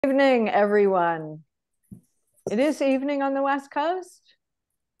Evening, everyone. It is evening on the West Coast.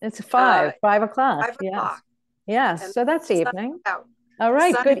 It's 5 o'clock. 5 o'clock. Yes. Yes. And So that's the sun evening. is out. All The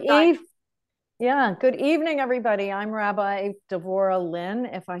right. sun is shining. Yeah. Good evening, everybody. I'm Rabbi Devorah Lynn.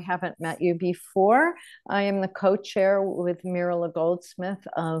 If I haven't met you before, I am the co-chair with Mirala Goldsmith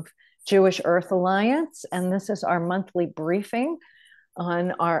of Jewish Earth Alliance. And this is our monthly briefing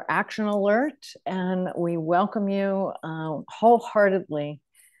on our action alert. And we welcome you wholeheartedly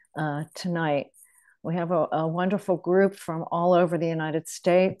tonight. We have a wonderful group from all over the United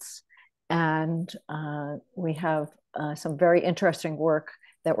States, and we have some very interesting work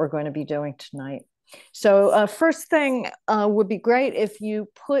that we're going to be doing tonight. So first thing would be great if you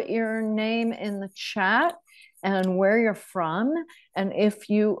put your name in the chat and where you're from, and if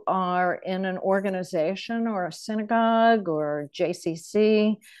you are in an organization or a synagogue or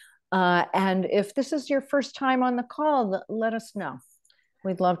JCC, and if this is your first time on the call, let us know.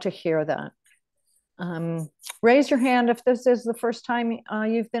 We'd love to hear that. Raise your hand if this is the first time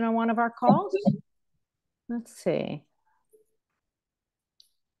you've been on one of our calls. Let's see.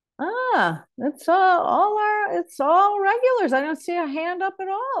 It's all regulars. I don't see a hand up at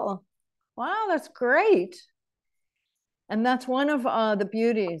all. Wow, that's great. And that's one of the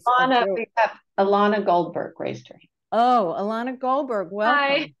beauties. We have Alana Goldberg raised her hand. Oh, Alana Goldberg, welcome.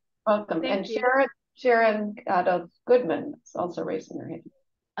 Hi. Welcome. Thank you. Sharon Goodman is also raising her hand.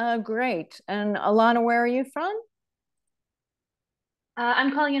 Great. And Alana, where are you from?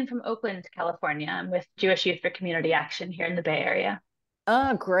 I'm calling in from Oakland, California. I'm with Jewish Youth for Community Action here in the Bay Area.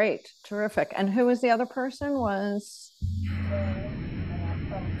 Great. Terrific. And who was the other person? Who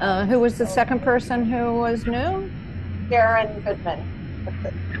was the second person who was new? Sharon Goodman.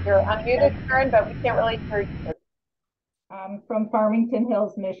 You're unmuted, Sharon, but we can't really hear you. I'm from Farmington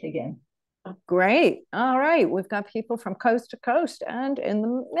Hills, Michigan. Great. All right. We've got people from coast to coast and in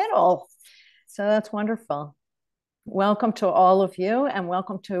the middle. So that's wonderful. Welcome to all of you, and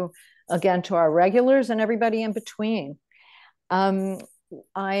welcome again to our regulars and everybody in between. I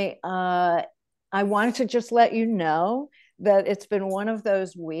wanted to just let you know that it's been one of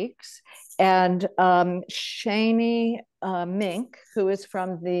those weeks, and Shani Mink, who is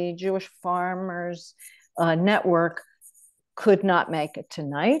from the Jewish Farmers Network, could not make it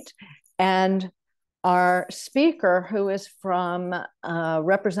tonight. And our speaker, who is from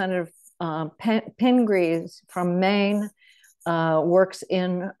Representative Pingree from Maine, works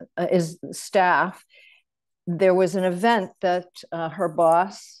is staff. There was an event that her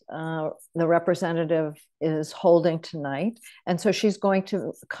boss, the representative, is holding tonight. And so she's going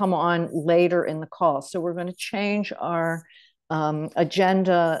to come on later in the call. So we're going to change our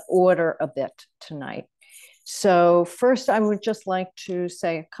agenda order a bit tonight. So first, I would just like to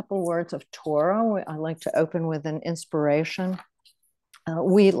say a couple words of Torah. I like to open with an inspiration.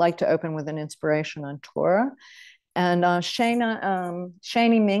 We like to open with an inspiration on Torah. And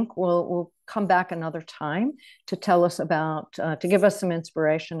Shani Mink will come back another time to tell us about, to give us some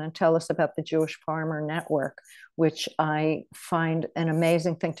inspiration and tell us about the Jewish Farmer Network, which I find an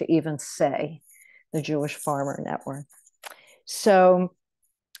amazing thing to even say, the Jewish Farmer Network. So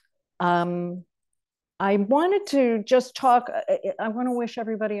I wanted to just talk, I want to wish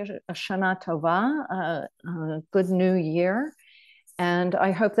everybody a Shana Tova, a good new year. And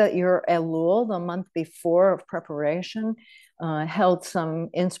I hope that your Elul, the month before of preparation, held some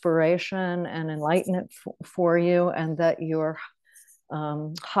inspiration and enlightenment for you, and that your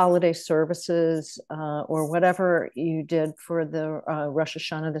holiday services or whatever you did for the Rosh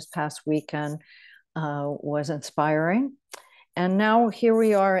Hashanah this past weekend was inspiring. And now here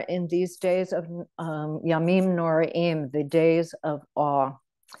we are in these days of Yamim Noraim, the days of awe,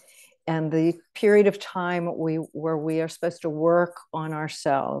 and the period of time where we are supposed to work on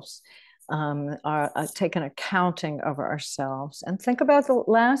ourselves, take an accounting of ourselves, and think about the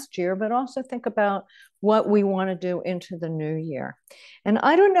last year, but also think about what we want to do into the new year. And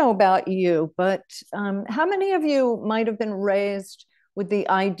I don't know about you, but how many of you might have been raised with the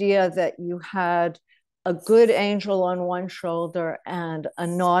idea that you had a good angel on one shoulder and a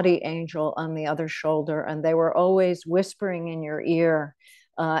naughty angel on the other shoulder, and they were always whispering in your ear,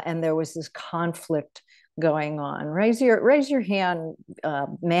 and there was this conflict going on? Raise your hand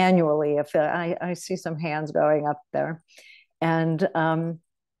manually if I see some hands going up there, and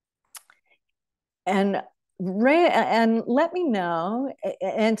let me know.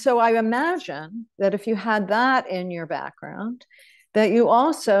 And so I imagine that if you had that in your background, that you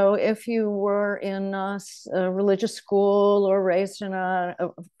also, if you were in a religious school or raised in a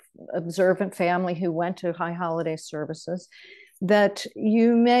observant family who went to high holiday services, that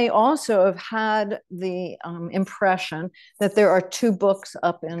you may also have had the impression that there are two books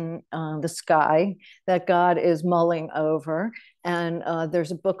up in the sky that God is mulling over, and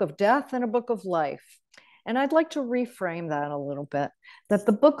there's a book of death and a book of life. And I'd like to reframe that a little bit, that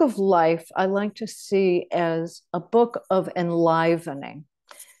the book of life I like to see as a book of enlivening,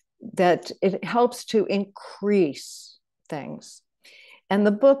 that it helps to increase things. And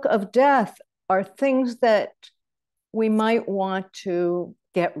the book of death are things that we might want to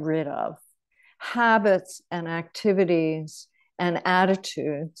get rid of, habits and activities and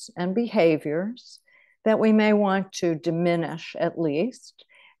attitudes and behaviors that we may want to diminish at least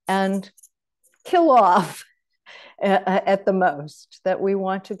and kill off at the most, that we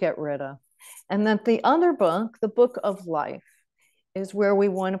want to get rid of. And that the other book, the book of life, is where we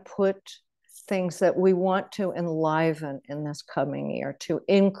want to put things that we want to enliven in this coming year, to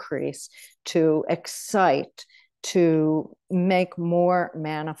increase, to excite, to make more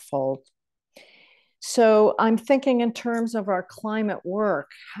manifold. So I'm thinking in terms of our climate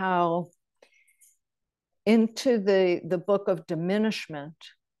work, how into the book of diminishment,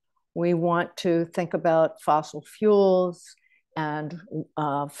 we want to think about fossil fuels and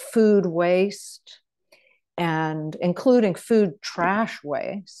food waste, and including food trash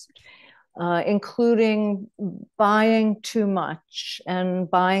waste, including buying too much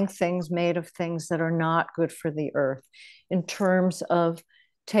and buying things made of things that are not good for the earth, in terms of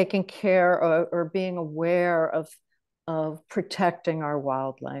taking care or being aware of protecting our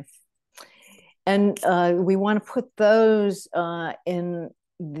wildlife. And we want to put those in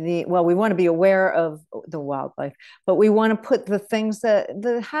the, well, we want to be aware of the wildlife, but we want to put the things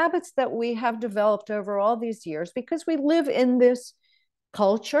the habits that we have developed over all these years, because we live in this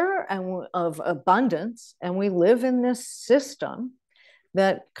culture and of abundance, and we live in this system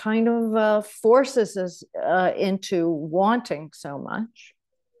that kind of forces us into wanting so much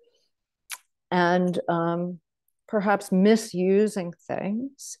and perhaps misusing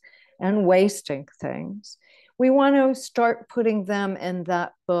things and wasting things. We want to start putting them in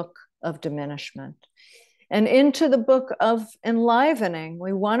that book of diminishment. And into the book of enlivening,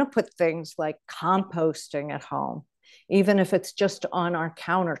 we want to put things like composting at home, even if it's just on our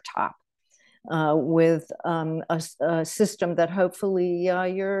countertop, with a system that hopefully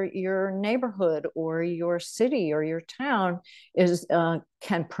your neighborhood or your city or your town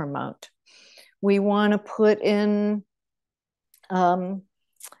can promote. We want to put in,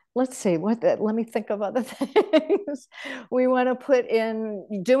 let's see, let me think of other things. We want to put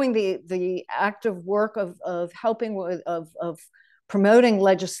in doing the active work of helping with, of promoting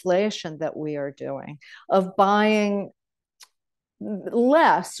legislation that we are doing, of buying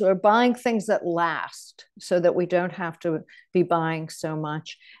less or buying things that last so that we don't have to be buying so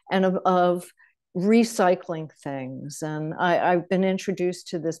much, and of recycling things. And I've been introduced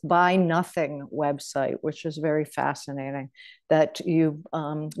to this Buy Nothing website, which is very fascinating, that you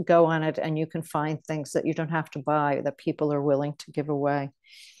go on it and you can find things that you don't have to buy, that people are willing to give away.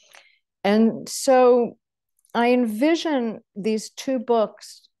 And so I envision these two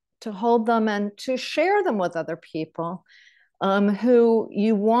books to hold them and to share them with other people who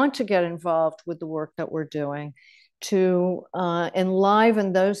you want to get involved with the work that we're doing, to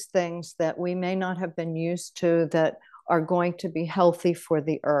enliven those things that we may not have been used to that are going to be healthy for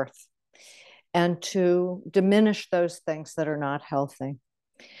the earth, and to diminish those things that are not healthy.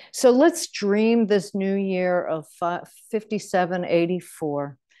 So let's dream this new year of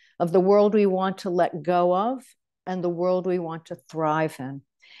 5784, of the world we want to let go of and the world we want to thrive in.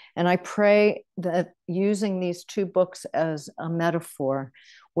 And I pray that using these two books as a metaphor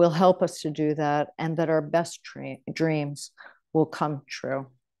will help us to do that, and that our best dreams will come true.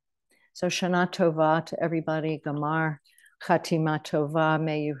 So Shana Tova to everybody, Gamar Chatima Tova.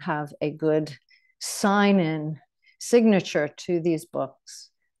 May you have a good sign-in signature to these books,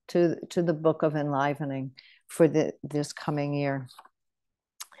 to the book of enlivening for this coming year.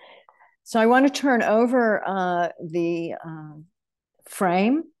 So I want to turn over the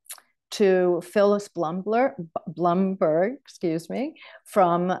frame to Phyllis Blumberg,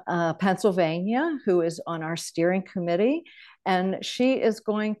 from Pennsylvania, who is on our steering committee. And she is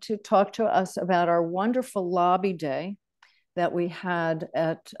going to talk to us about our wonderful lobby day that we had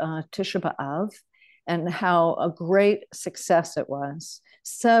at Tisha B'Av, and how a great success it was.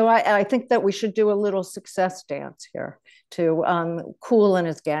 So I think that we should do a little success dance here to Cool and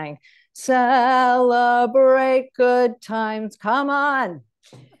his gang. Celebrate good times, come on.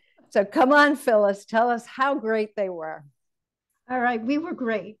 So come on, Phyllis, tell us how great they were. All right, we were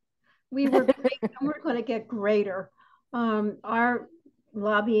great. We were great, and we're going to get greater. Our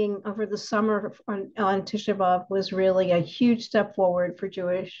lobbying over the summer on Tisha B'Av was really a huge step forward for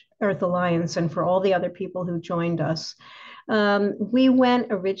Jewish Earth Alliance and for all the other people who joined us. We went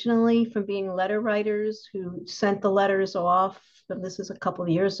originally from being letter writers who sent the letters off, and this is a couple of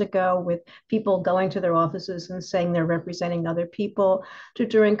years ago, with people going to their offices and saying they're representing other people, to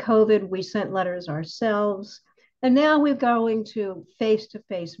during COVID, we sent letters ourselves. And now we're going to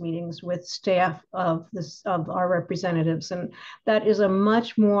face-to-face meetings with staff of our representatives. And that is a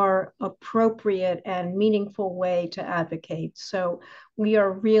much more appropriate and meaningful way to advocate. So we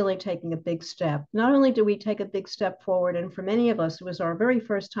are really taking a big step. Not only do we take a big step forward, and for many of us, it was our very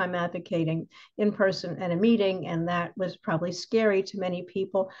first time advocating in person at a meeting, and that was probably scary to many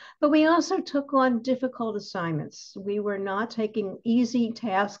people, but we also took on difficult assignments. We were not taking easy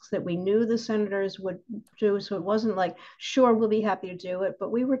tasks that we knew the senators would do, so it wasn't like, sure, we'll be happy to do it,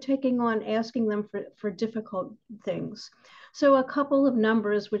 but we were taking on, asking them for difficult things. So a couple of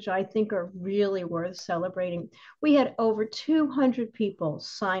numbers, which I think are really worth celebrating. We had over 200 people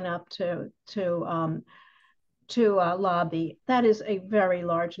sign up to lobby. That is a very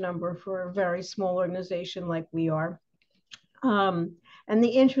large number for a very small organization like we are. And the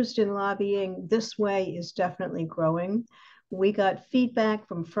interest in lobbying this way is definitely growing. We got feedback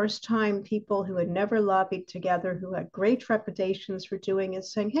from first-time people who had never lobbied together, who had great trepidations for doing it,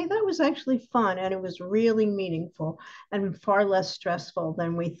 saying, hey, that was actually fun, and it was really meaningful and far less stressful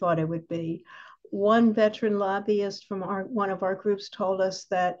than we thought it would be. One veteran lobbyist from one of our groups told us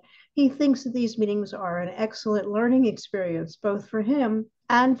that he thinks that these meetings are an excellent learning experience, both for him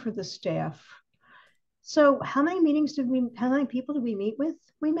and for the staff. So how many people did we meet with?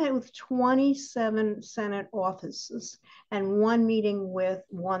 We met with 27 Senate offices and one meeting with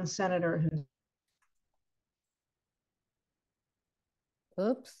one senator.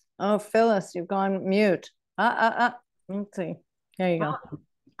 Oops. Oh, Phyllis, you've gone mute. Let's see. There you go.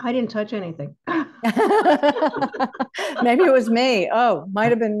 I didn't touch anything. Maybe it was me. Oh, might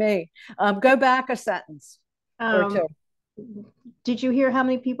have been me. Go back a sentence or two. Did you hear how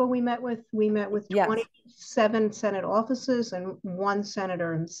many people we met with? We met with 27 yes. Senate offices and one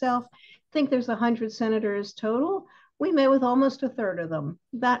senator himself. I think there's 100 senators total. We met with almost a third of them.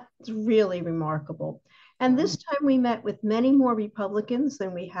 That's really remarkable. And this time we met with many more Republicans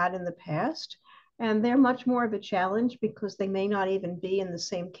than we had in the past. And they're much more of a challenge because they may not even be in the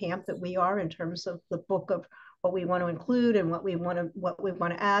same camp that we are in terms of the book of what we want to include and what we want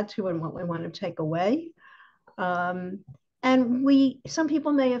to add to and what we want to take away. And some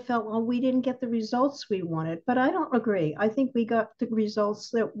people may have felt, well, we didn't get the results we wanted, but I don't agree. I think we got the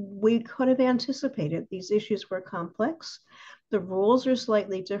results that we could have anticipated. These issues were complex. The rules are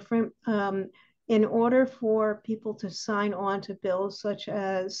slightly different. In order for people to sign on to bills such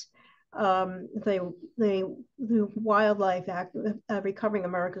as the Wildlife Act, Recovering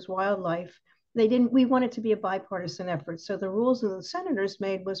America's Wildlife, we want it to be a bipartisan effort. So the rules that the senators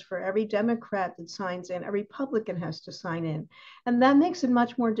made was for every Democrat that signs in, a Republican has to sign in. And that makes it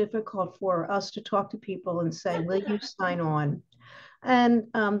much more difficult for us to talk to people and say, will you sign on? And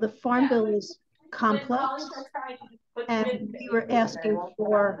the Farm Bill is complex. And we were asking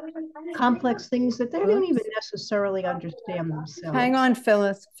for complex things that they don't even necessarily understand themselves. Hang on,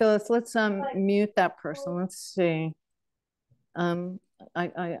 Phyllis. Phyllis, let's mute that person. Let's see.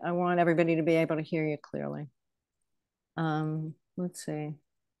 I want everybody to be able to hear you clearly. Let's see.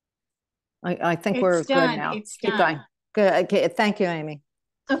 I think it's we're done. good now. It's Keep done. going. Good. Okay. Thank you, Amy.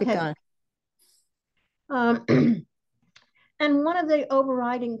 Okay. Keep going. And one of the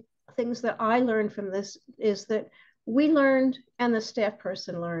overriding things that I learned from this is that we learned and the staff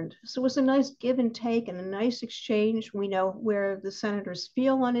person learned. So it was a nice give and take and a nice exchange. We know where the senators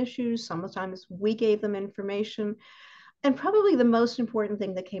feel on issues. Sometimes we gave them information. And probably the most important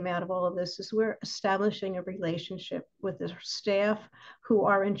thing that came out of all of this is we're establishing a relationship with the staff who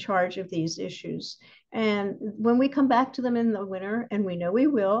are in charge of these issues. And when we come back to them in the winter, and we know we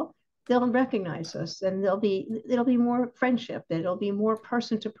will, they'll recognize us and it'll be more friendship. It'll be more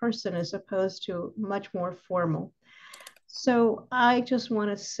person to person as opposed to much more formal. So I just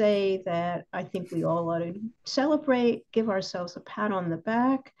want to say that I think we all ought to celebrate, give ourselves a pat on the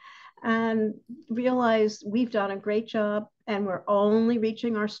back, and realize we've done a great job and we're only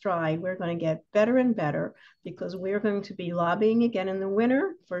reaching our stride. We're going to get better and better because we're going to be lobbying again in the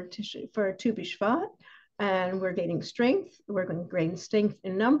winter for Tu B'Shvat, and we're gaining strength. We're going to gain strength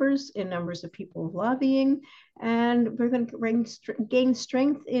in numbers of people lobbying, and we're going to gain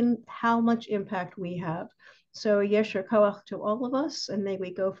strength in how much impact we have. So yasher koach to all of us, and may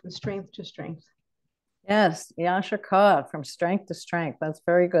we go from strength to strength. Yes, yasher koach, from strength to strength. That's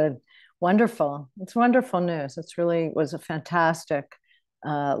very good. Wonderful. It's wonderful news. It's really was a fantastic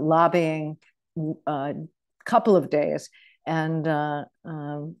lobbying couple of days, and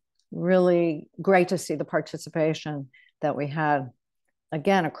really great to see the participation that we had,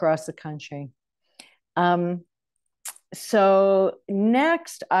 again, across the country. So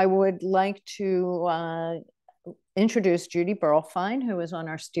next, I would like to introduce Judy Berlfine, who is on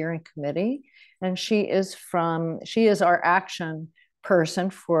our steering committee, and she is our action person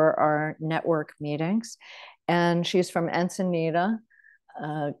for our network meetings, and she's from Ensenada,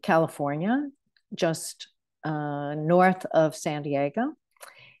 California, just north of San Diego.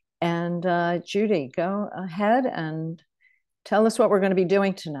 And Judy, go ahead and tell us what we're going to be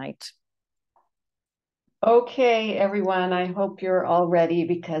doing tonight. Okay, everyone, I hope you're all ready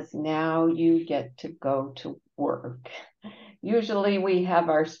because now you get to go to work. Usually we have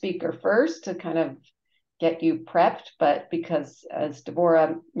our speaker first to kind of get you prepped, but because, as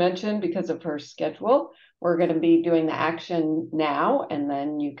Deborah mentioned, because of her schedule, we're going to be doing the action now, and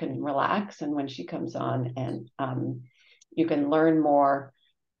then you can relax, and when she comes on, and you can learn more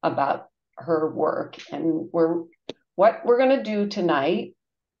about her work. And what we're going to do tonight,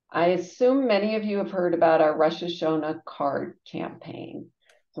 I assume many of you have heard about our Rosh Hashanah card campaign.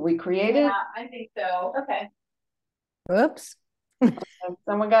 So we created... Yeah, I think so. Okay. Oops.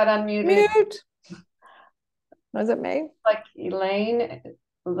 Someone got unmuted. Mute. Was it me? Like Elaine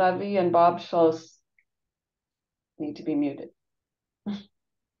Levy and Bob Schloss need to be muted.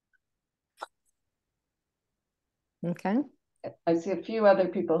 Okay. I see a few other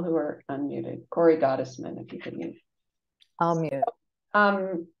people who are unmuted. Corey Gottesman, if you could mute. I'll mute.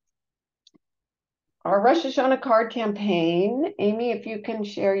 Our Rosh Hashanah card campaign. Amy, if you can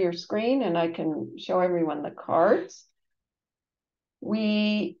share your screen and I can show everyone the cards.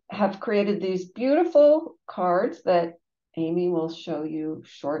 We have created these beautiful cards that Amy will show you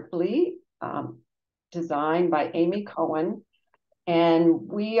shortly, designed by Amy Cohen. And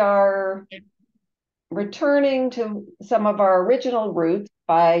we are returning to some of our original roots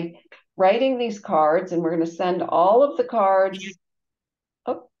by writing these cards, and we're going to send all of the cards.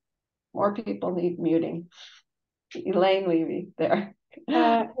 Oh, more people need muting. Elaine Levy there.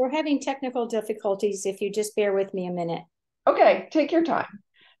 We're having technical difficulties. If you just bear with me a minute. Okay, take your time.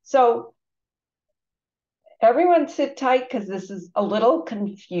 So everyone sit tight because this is a little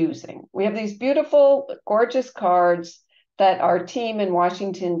confusing. We have these beautiful, gorgeous cards that our team in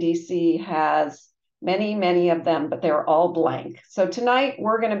Washington, D.C. has many, many of them, but they're all blank. So tonight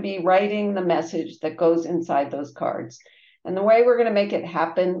we're going to be writing the message that goes inside those cards. And the way we're going to make it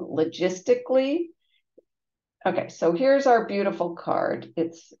happen logistically. Okay, so here's our beautiful card.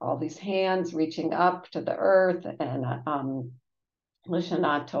 It's all these hands reaching up to the earth, and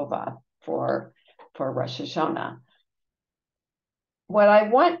Lishana Tova for Rosh Hashanah. What I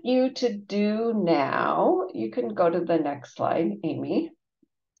want you to do now, you can go to the next slide, Amy,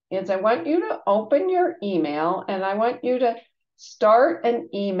 is I want you to open your email, and I want you to start an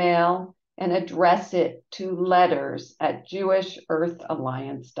email and address it to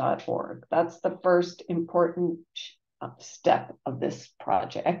letters@JewishEarthAlliance.org. That's the first important step of this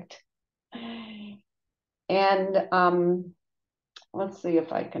project. And let's see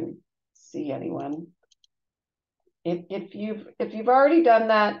if I can see anyone. If you've already done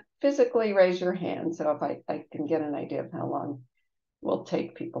that, physically raise your hand so if I can get an idea of how long it will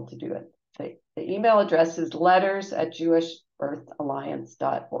take people to do it. The email address is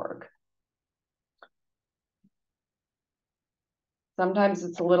letters@JewishEarthAlliance.org. Sometimes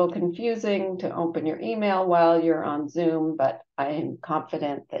it's a little confusing to open your email while you're on Zoom, but I am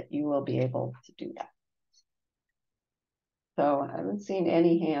confident that you will be able to do that. So I haven't seen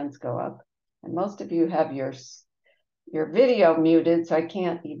any hands go up, and most of you have your video muted, so I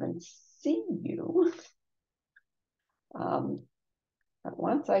can't even see you. But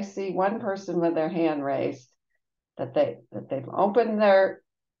once I see one person with their hand raised, that they've opened their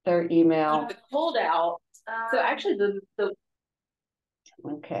email. The cold out. So actually the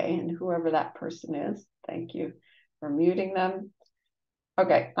Okay, and whoever that person is, thank you for muting them.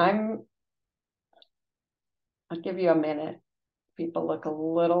 Okay, I'll give you a minute. People look a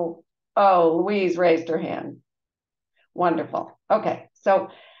little, oh, Louise raised her hand. Wonderful. Okay, so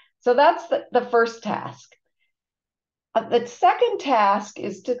that's the first task. The second task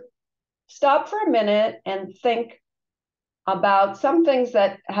is to stop for a minute and think about some things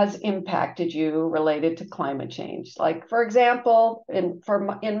that has impacted you related to climate change. Like, for example, in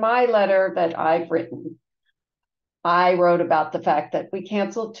my letter that I've written, I wrote about the fact that we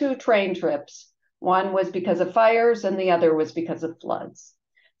canceled 2 train trips. One was because of fires and the other was because of floods.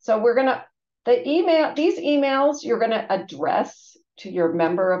 So these emails you're gonna address to your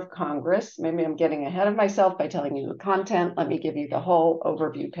member of Congress. Maybe I'm getting ahead of myself by telling you the content. Let me give you the whole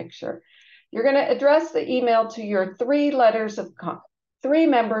overview picture. You're going to address the email to your three members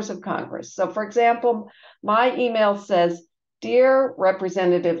of Congress. So for example, my email says, Dear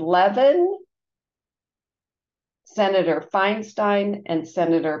Representative Levin, Senator Feinstein, and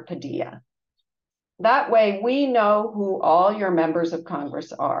Senator Padilla. That way we know who all your members of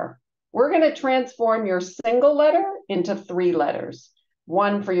Congress are. We're going to transform your single letter into three letters,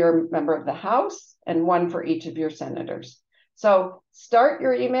 one for your member of the House and one for each of your senators. So start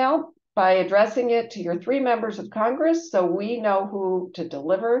your email by addressing it to your three members of Congress so we know who to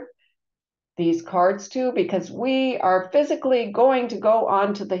deliver these cards to, because we are physically going to go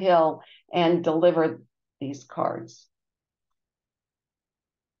onto the Hill and deliver these cards.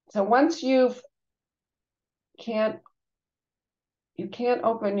 So once you can't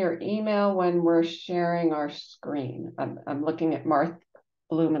open your email when we're sharing our screen. I'm looking at Martha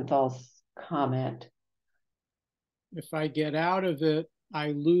Blumenthal's comment. If I get out of it,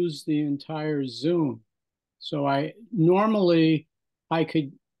 I lose the entire Zoom. So I normally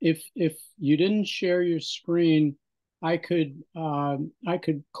could, if you didn't share your screen, I could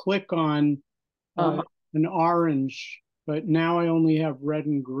click on an orange, but now I only have red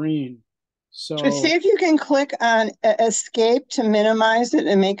and green. So see if you can click on escape to minimize it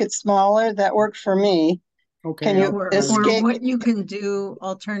and make it smaller. That worked for me. Okay. Can you or what you can do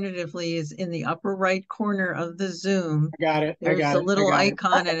alternatively is in the upper right corner of the Zoom. I got it. There's a little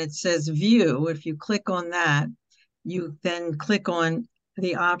icon and it says view. If you click on that, you then click on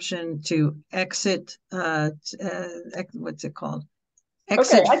the option to exit, what's it called?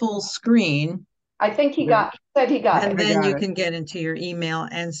 Exit full screen. I think he said he got it. And then you can get into your email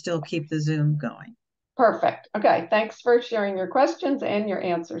and still keep the Zoom going. Perfect. Okay, thanks for sharing your questions and your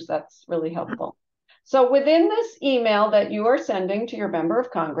answers. That's really helpful. So within this email that you are sending to your member of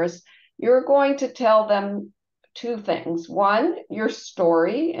Congress, you're going to tell them two things. One, your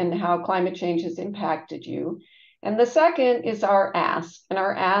story and how climate change has impacted you. And the second is our ask. And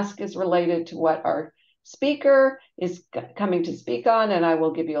our ask is related to what our speaker is coming to speak on, and I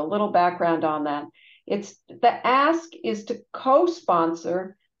will give you a little background on that. The ask is to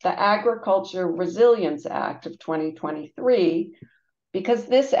co-sponsor the Agriculture Resilience Act of 2023, because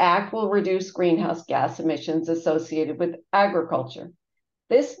this act will reduce greenhouse gas emissions associated with agriculture.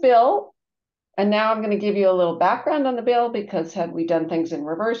 This bill, and now I'm going to give you a little background on the bill, because had we done things in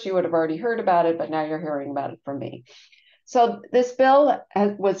reverse, you would have already heard about it, but now you're hearing about it from me. So this bill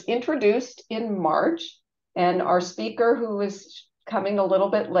was introduced in March, and our speaker, who is coming a little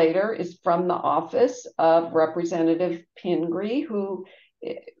bit later, is from the office of Representative Pingree, who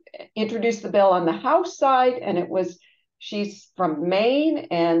introduced the bill on the House side, and she's from Maine,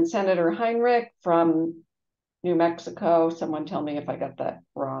 and Senator Heinrich from New Mexico. Someone tell me if I got that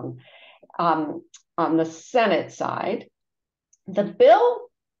wrong. On the Senate side, the bill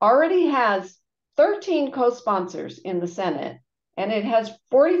already has 13 co-sponsors in the Senate, and it has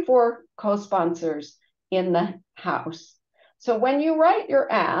 44 co-sponsors in the House. So when you write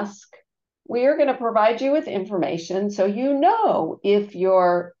your ask, we are going to provide you with information so you know if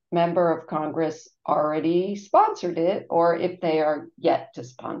your member of Congress already sponsored it or if they are yet to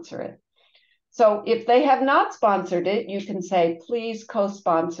sponsor it. So if they have not sponsored it, you can say, please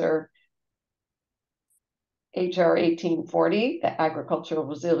co-sponsor HR 1840, the Agricultural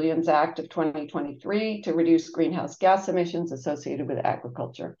Resilience Act of 2023, to reduce greenhouse gas emissions associated with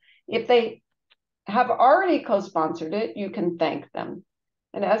agriculture. If they have already co-sponsored it, you can thank them.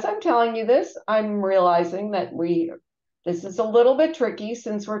 And as I'm telling you this, I'm realizing that this is a little bit tricky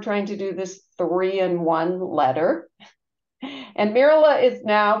since we're trying to do this 3-in-1 letter. And Mirala is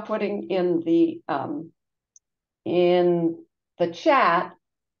now putting in the chat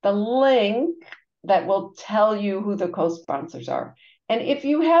the link that will tell you who the co-sponsors are. And if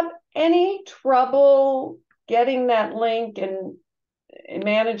you have any trouble getting that link and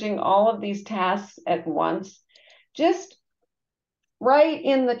managing all of these tasks at once, just write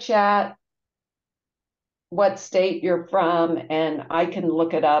in the chat what state you're from, and I can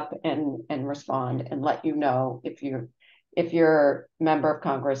look it up and respond and let you know if your member of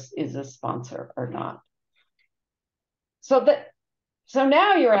Congress is a sponsor or not. So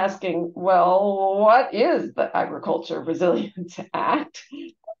now you're asking, well, what is the Agriculture Resilience Act?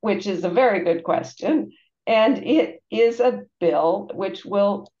 Which is a very good question. And it is a bill which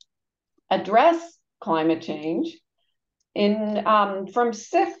will address climate change from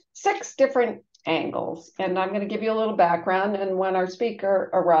six different angles. And I'm going to give you a little background. And when our speaker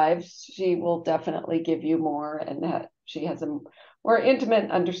arrives, she will definitely give you more, and that she has a more intimate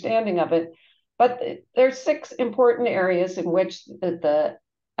understanding of it. But there's 6 important areas in which the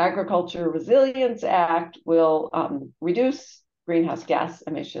Agriculture Resilience Act will reduce greenhouse gas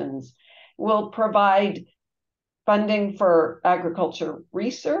emissions, will provide funding for agriculture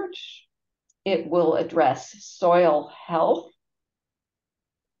research. It will address soil health.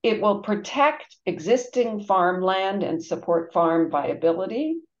 It will protect existing farmland and support farm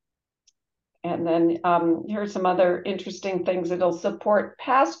viability. And then here's some other interesting things. It'll support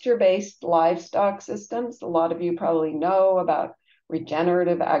pasture-based livestock systems. A lot of you probably know about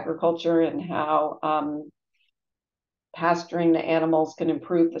regenerative agriculture and how pasturing the animals can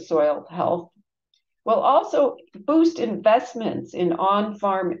improve the soil health. Will also boost investments in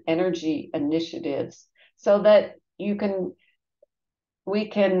on-farm energy initiatives so that we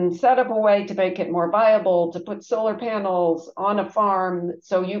can set up a way to make it more viable to put solar panels on a farm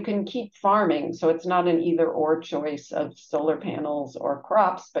so you can keep farming. So it's not an either or choice of solar panels or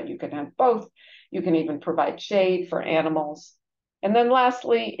crops, but you can have both. You can even provide shade for animals. And then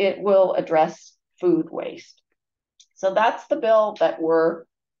lastly, it will address food waste. So that's the bill that we're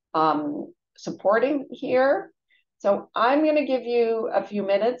supporting here. So I'm going to give you a few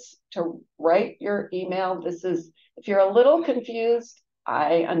minutes to write your email. If you're a little confused,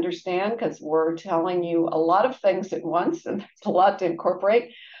 I understand, because we're telling you a lot of things at once and there's a lot to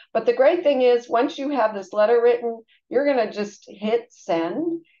incorporate. But the great thing is, once you have this letter written, you're going to just hit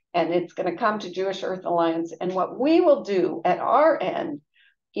send and it's going to come to Jewish Earth Alliance. And what we will do at our end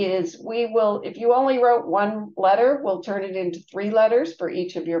is if you only wrote 1 letter, we'll turn it into 3 letters for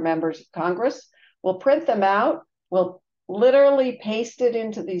each of your members of Congress. We'll print them out. We'll literally paste it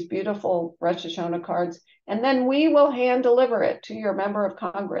into these beautiful Rosh Hashanah cards, and then we will hand deliver it to your member of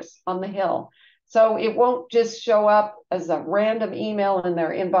Congress on the Hill. So it won't just show up as a random email in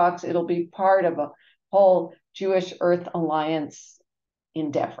their inbox. It'll be part of a whole Jewish Earth Alliance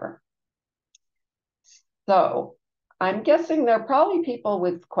endeavor. So I'm guessing there are probably people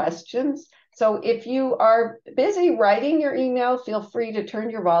with questions. So if you are busy writing your email, feel free to turn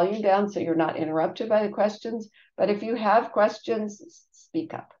your volume down so you're not interrupted by the questions. But if you have questions,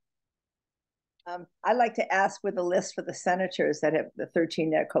 speak up. I'd like to ask with a list for the senators that have the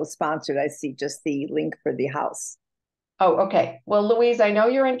 13 that co-sponsored. I see just the link for the House. Oh, okay. Well, Louise, I know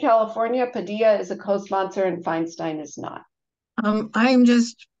you're in California. Padilla is a co-sponsor and Feinstein is not. I'm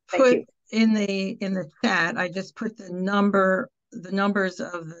just put in the chat. I just put the numbers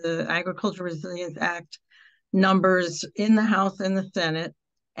of the Agriculture Resilience Act numbers in the House and the Senate.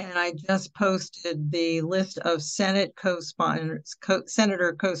 And I just posted the list of Senate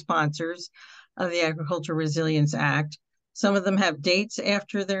senator co-sponsors of the Agriculture Resilience Act. Some of them have dates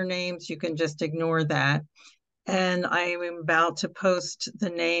after their names. You can just ignore that. And I am about to post the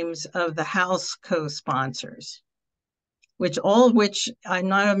names of the House co-sponsors, all of which, I'm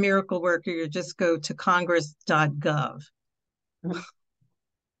not a miracle worker. You just go to congress.gov.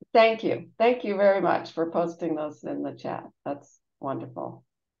 Thank you. Thank you very much for posting those in the chat. That's wonderful.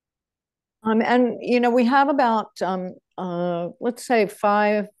 And we have about let's say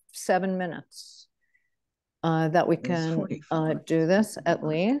 5-7 minutes that we can do this at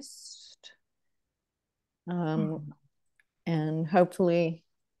least, and hopefully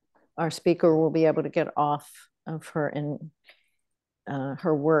our speaker will be able to get off of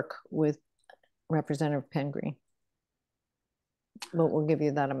her work with Representative Pingree, but we'll give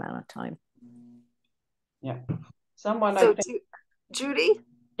you that amount of time. Yeah. Judy?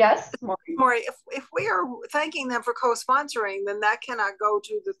 Yes, Maury, if we are thanking them for co-sponsoring, then that cannot go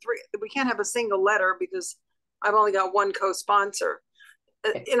to the 3. We can't have a single letter because I've only got 1 co-sponsor.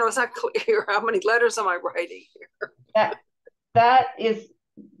 It's not clear how many letters am I writing here. That is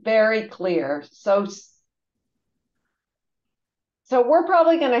very clear. So we're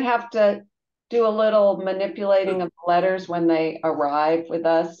probably going to have to do a little manipulating of the letters when they arrive with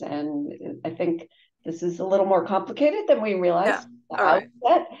us, and I think this is a little more complicated than we realized. Yeah. Right.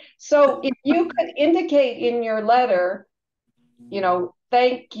 So if you could indicate in your letter,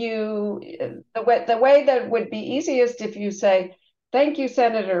 thank you. The way that would be easiest if you say, thank you,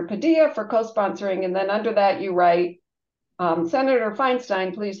 Senator Padilla, for co-sponsoring, and then under that you write, Senator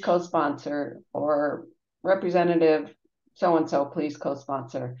Feinstein, please co-sponsor, or Representative so-and-so, please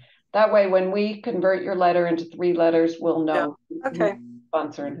co-sponsor. That way, when we convert your letter into 3 letters, we'll know who's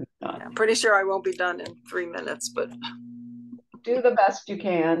sponsor and who's not. Yeah, I'm pretty sure I won't be done in 3 minutes, but do the best you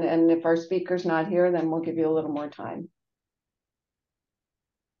can. And if our speaker's not here, then we'll give you a little more time.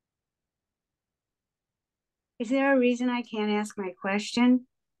 Is there a reason I can't ask my question?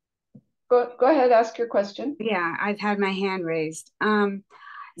 Go ahead, ask your question. Yeah, I've had my hand raised.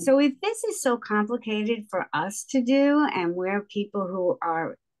 So if this is so complicated for us to do, and we're people who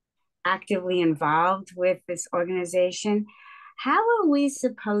are actively involved with this organization. How are we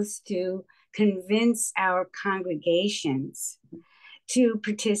supposed to convince our congregations to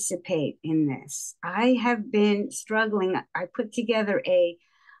participate in this? I have been struggling. I put together a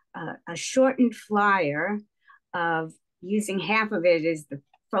shortened flyer of using half of it as the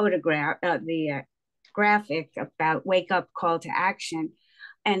photograph, graphic about wake up call to action,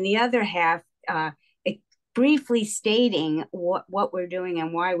 and the other half briefly stating what we're doing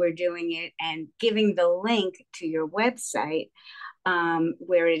and why we're doing it, and giving the link to your website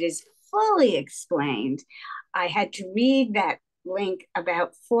where it is fully explained. I had to read that link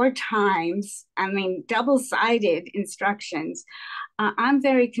about 4 times. I mean, double-sided instructions. I'm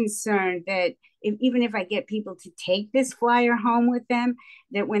very concerned that even if I get people to take this flyer home with them,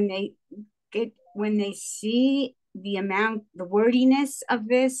 that when they see the wordiness of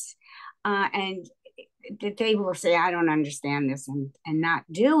this, and that they will say, I don't understand this, and not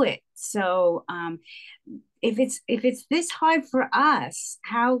do it. So if it's this hard for us,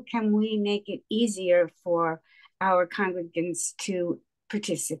 how can we make it easier for our congregants to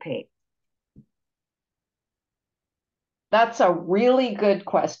participate? That's a really good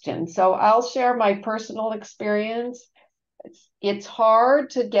question. So I'll share my personal experience. It's hard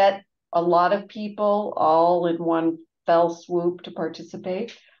to get a lot of people all in one fell swoop to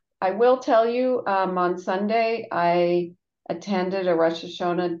participate. I will tell you, on Sunday, I attended a Rosh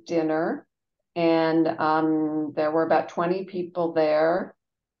Hashanah dinner, and there were about 20 people there.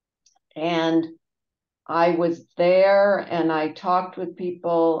 And I was there, and I talked with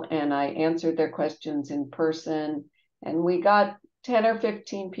people, and I answered their questions in person. And we got 10 or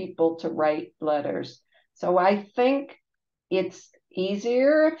 15 people to write letters. So I think it's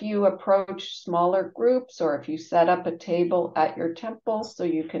easier if you approach smaller groups, or if you set up a table at your temple so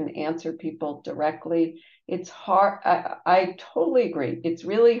you can answer people directly. It's hard. I totally agree. It's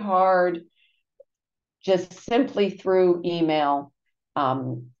really hard just simply through email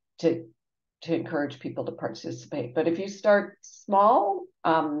to encourage people to participate. But if you start small,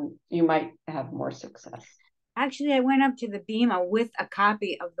 you might have more success. Actually, I went up to the Bima with a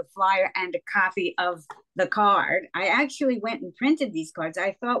copy of the flyer and a copy of the card. I actually went and printed these cards.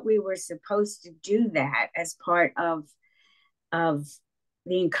 I thought we were supposed to do that as part of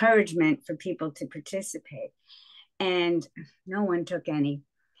the encouragement for people to participate. And no one took any.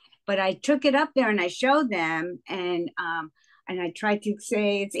 But I took it up there and I showed them, and I tried to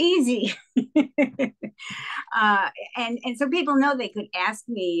say it's easy. And so people know they could ask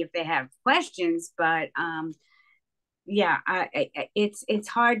me if they have questions, but yeah, it's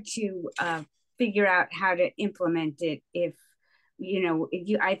hard to figure out how to implement it. If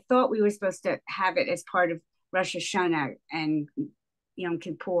I thought we were supposed to have it as part of Rosh Hashanah and Yom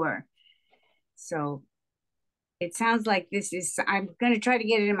Kippur. So it sounds like I'm going to try to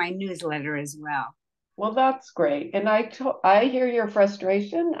get it in my newsletter as well. Well, that's great. And I hear your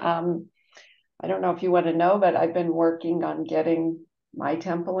frustration. I don't know if you want to know, but I've been working on getting my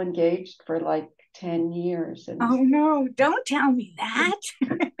temple engaged for like 10 years. And oh no, don't tell me that.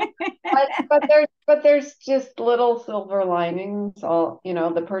 but there's just little silver linings.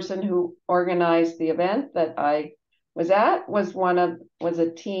 The person who organized the event that I was at was a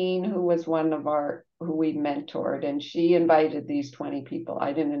teen who was who we mentored, and she invited these 20 people.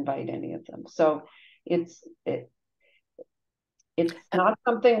 I didn't invite any of them. So it's not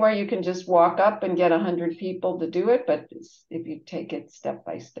something where you can just walk up and get 100 people to do it, but if you take it step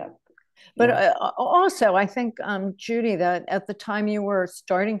by step. But also, I think, Judy, that at the time you were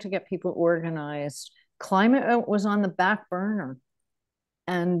starting to get people organized, climate was on the back burner.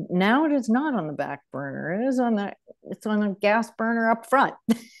 And now it is not on the back burner. It's on the gas burner up front.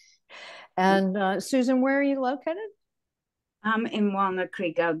 And Susan, where are you located? In Walnut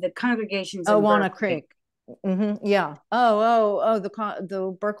Creek. The congregation's in Walnut Creek. Mm-hmm. Yeah.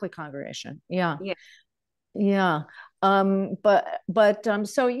 The Berkeley congregation. Yeah. Yeah. Yeah.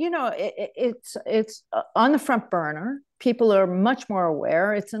 So it's on the front burner. People are much more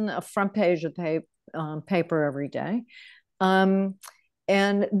aware. It's in the front page of the paper every day.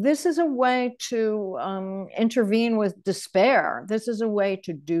 And this is a way to intervene with despair. This is a way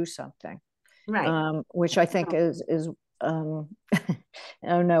to do something, right? Which I think is oh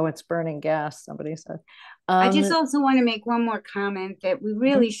no, it's burning gas, somebody said. I just also want to make one more comment that we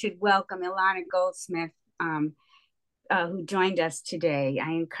really should welcome Ilana Goldsmith, who joined us today.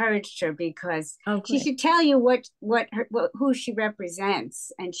 I encouraged her because she should tell you who she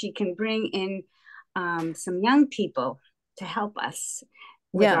represents, and she can bring in some young people to help us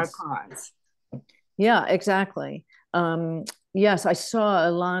with our cause. Yeah, exactly. Yes, I saw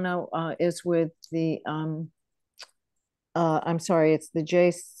Ilana is with the I'm sorry, it's the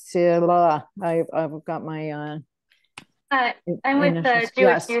I've got my. I'm with the Jewish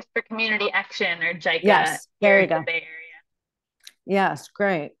Yes. Youth for Community Action, or JEA, Yes, here there you in go. the Bay Area. Yes,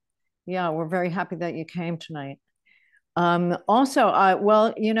 great. Yeah, we're very happy that you came tonight. Also,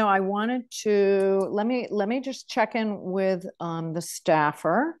 well, you know, I wanted to let me just check in with the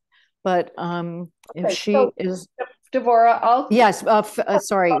staffer, but if she is Devorah, yes,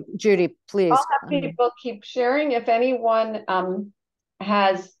 sorry, Judy, please. I'll have people keep sharing. If anyone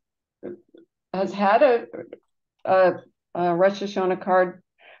has had a Rosh Hashanah card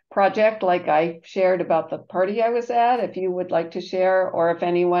project, like I shared about the party I was at, if you would like to share, or if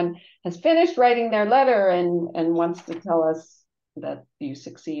anyone has finished writing their letter and wants to tell us that you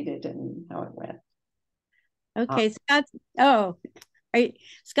succeeded and how it went. Okay,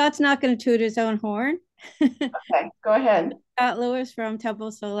 Scott's not going to toot his own horn. Okay, go ahead. Scott Lewis from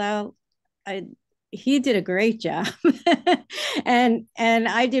Temple Solal, he did a great job. and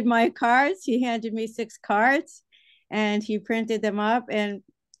I did my cards. He handed me 6 cards and he printed them up. And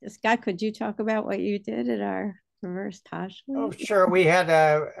Scott, could you talk about what you did at our reverse Tashlich? Oh, sure. We had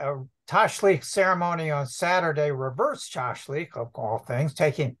a Tashlich ceremony on Saturday, reverse Tashlich, of all things,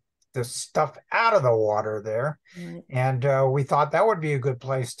 taking the stuff out of the water there. Right. And we thought that would be a good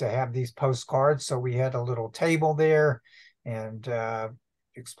place to have these postcards. So we had a little table there and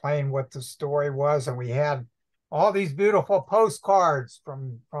explain what the story was. And we had all these beautiful postcards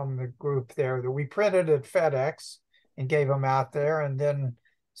from the group there that we printed at FedEx and gave them out there. And then,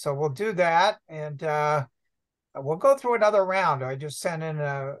 so we'll do that. And we'll go through another round. I just sent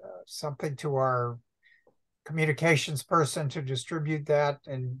in something to our communications person to distribute that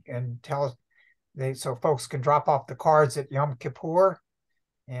and tell us so folks can drop off the cards at Yom Kippur.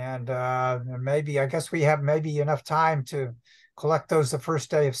 And maybe, I guess we have maybe enough time to collect those the first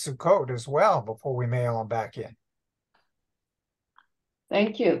day of Sukkot as well before we mail them back in.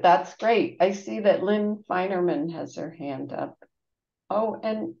 Thank you. That's great. I see that Lynn Feinerman has her hand up. Oh,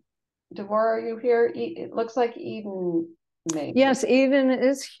 and Devorah, are you here? It looks like Eden maybe. Yes, Eden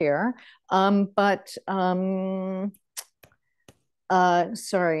is here. But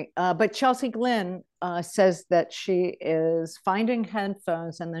Chelsea Glynn says that she is finding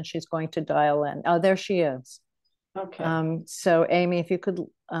headphones and then she's going to dial in. Oh, there she is. Okay. So Amy, if you could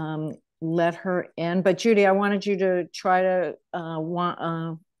let her in. But Judy, I wanted you to try to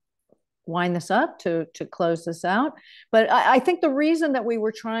wind this up to close this out. But I think the reason that we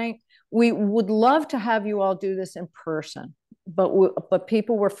would love to have you all do this in person, but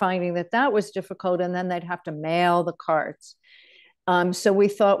people were finding that was difficult, and then they'd have to mail the cards. So we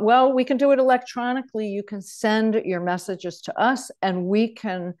thought, well, we can do it electronically. You can send your messages to us and we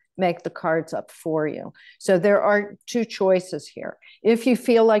can make the cards up for you. So there are 2 choices here. If you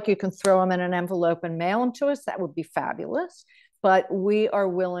feel like you can throw them in an envelope and mail them to us, that would be fabulous. But we are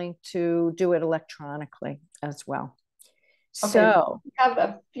willing to do it electronically as well. Okay. So we have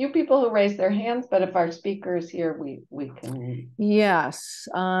a few people who raised their hands, but if our speaker is here, we can. Yes.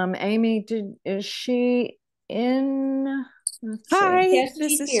 Amy, is she in? Hi, yes,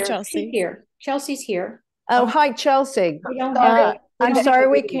 this is here. Chelsea. She's here. Chelsea's here. Oh, hi, Chelsea. I'm sorry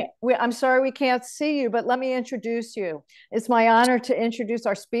we can't see you, but let me introduce you. It's my honor to introduce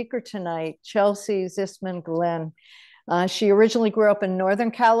our speaker tonight, Chelsea Glynn. She originally grew up in Northern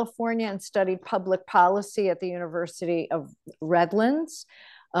California and studied public policy at the University of Redlands.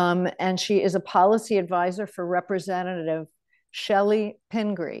 And she is a policy advisor for Representative Chellie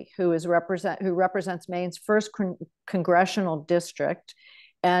Pingree, who represents Maine's 1st congressional district.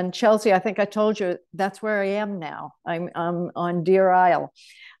 And Chelsea, I think I told you that's where I am now. I'm on Deer Isle.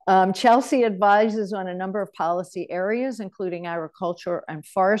 Chelsea advises on a number of policy areas, including agriculture and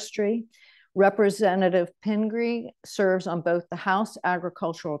forestry. Representative Pingree serves on both the House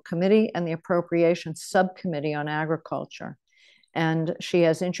Agricultural Committee and the Appropriations Subcommittee on Agriculture. And she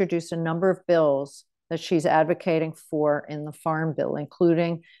has introduced a number of bills that she's advocating for in the Farm Bill,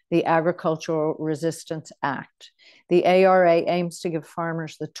 including the Agricultural Resistance Act. The ARA aims to give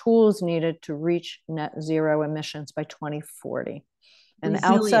farmers the tools needed to reach net zero emissions by 2040. And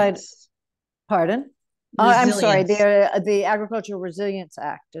outside, pardon? I'm sorry, the Agricultural Resilience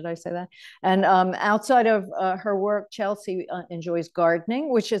Act. Did I say that? And outside of her work, Chelsea enjoys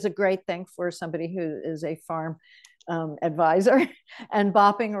gardening, which is a great thing for somebody who is a farm advisor, and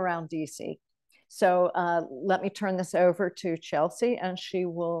bopping around DC. So let me turn this over to Chelsea, and she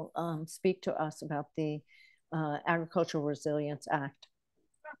will speak to us about the Agricultural Resilience Act.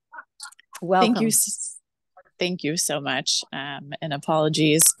 Welcome. Thank you so much. And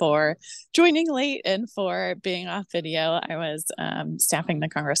apologies for joining late and for being off video. I was staffing the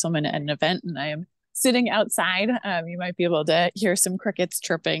Congresswoman at an event, and I am sitting outside. You might be able to hear some crickets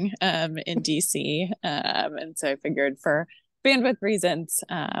chirping in DC. And so I figured for bandwidth reasons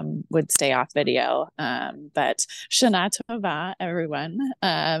would stay off video. But Shana Tova, everyone.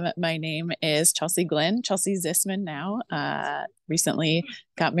 My name is Chelsea Glynn, Chelsea Zisman now. Recently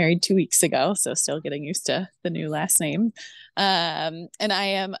got married 2 weeks ago, so still getting used to the new last name. And I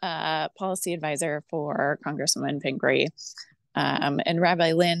am a policy advisor for Congresswoman Pingree. And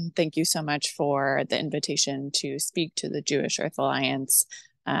Rabbi Lynn, thank you so much for the invitation to speak to the Jewish Earth Alliance.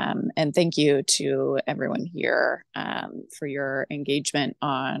 And thank you to everyone here for your engagement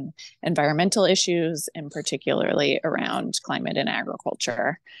on environmental issues and particularly around climate and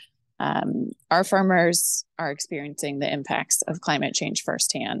agriculture. Our farmers are experiencing the impacts of climate change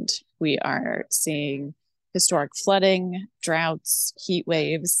firsthand. We are seeing historic flooding, droughts, heat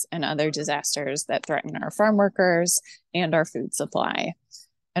waves, and other disasters that threaten our farm workers and our food supply.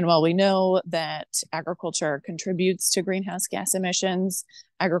 And while we know that agriculture contributes to greenhouse gas emissions,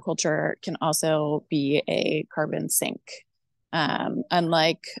 agriculture can also be a carbon sink.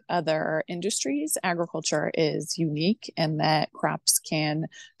 Unlike other industries, agriculture is unique in that crops can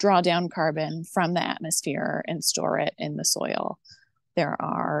draw down carbon from the atmosphere and store it in the soil. There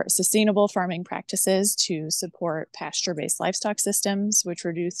are sustainable farming practices to support pasture-based livestock systems, which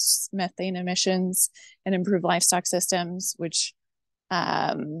reduce methane emissions and improve livestock systems, which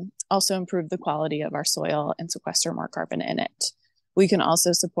also improve the quality of our soil and sequester more carbon in it. We can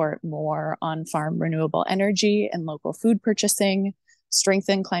also support more on-farm renewable energy and local food purchasing,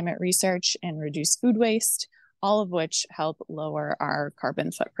 strengthen climate research, and reduce food waste, all of which help lower our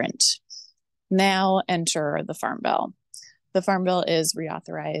carbon footprint. Now enter the Farm Bill. The Farm Bill is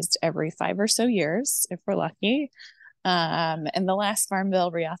reauthorized every 5 or so years, if we're lucky. And the last Farm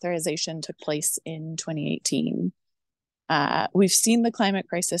Bill reauthorization took place in 2018. We've seen the climate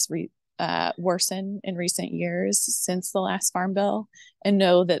crisis worsen in recent years since the last Farm Bill, and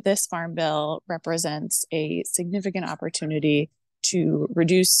know that this Farm Bill represents a significant opportunity to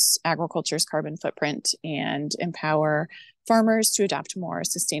reduce agriculture's carbon footprint and empower farmers to adopt more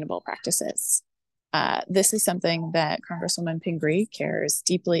sustainable practices. This is something that Congresswoman Pingree cares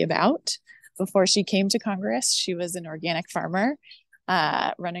deeply about. Before she came to Congress, she was an organic farmer,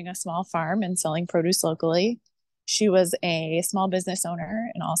 running a small farm and selling produce locally. She was a small business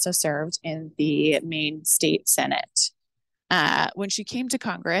owner and also served in the Maine State Senate. When she came to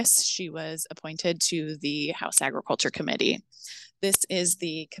Congress, she was appointed to the House Agriculture Committee. This is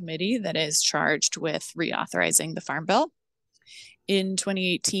the committee that is charged with reauthorizing the Farm Bill. In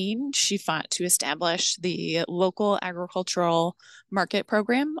 2018, she fought to establish the Local Agricultural Market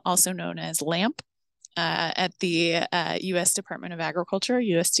Program, also known as LAMP, at the U.S. Department of Agriculture,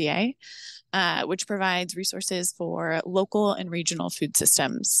 USDA, which provides resources for local and regional food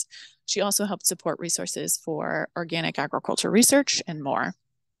systems. She also helped support resources for organic agriculture research and more.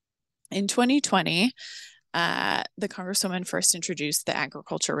 In 2020, the Congresswoman first introduced the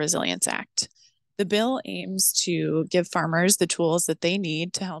Agriculture Resilience Act. The bill aims to give farmers the tools that they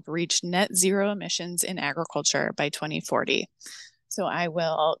need to help reach net zero emissions in agriculture by 2040. So I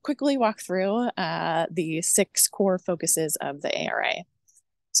will quickly walk through the 6 core focuses of the ARA.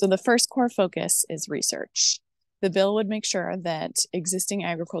 So the first core focus is research. The bill would make sure that existing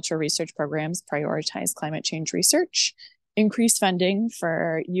agriculture research programs prioritize climate change research, increase funding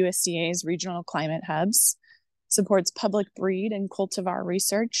for USDA's regional climate hubs, supports public breed and cultivar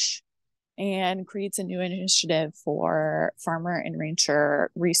research, and creates a new initiative for farmer and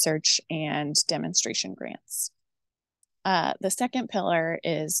rancher research and demonstration grants. The second pillar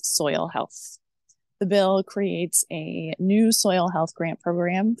is soil health. The bill creates a new soil health grant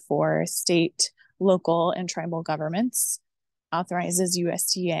program for state, local, and tribal governments, authorizes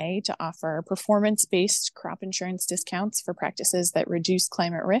USDA to offer performance-based crop insurance discounts for practices that reduce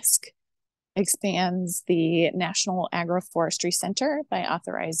climate risk, expands the National Agroforestry Center by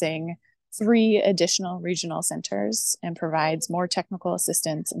authorizing 3 additional regional centers, and provides more technical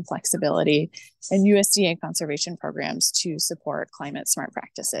assistance and flexibility in USDA conservation programs to support climate smart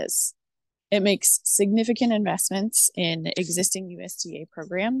practices. It makes significant investments in existing USDA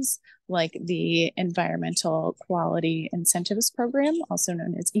programs like the Environmental Quality Incentives Program, also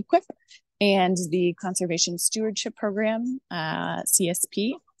known as EQIP, and the Conservation Stewardship Program,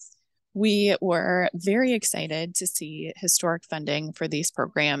 CSP. We were very excited to see historic funding for these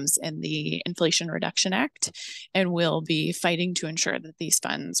programs in the Inflation Reduction Act, and will be fighting to ensure that these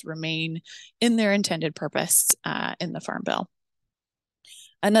funds remain in their intended purpose in the Farm Bill.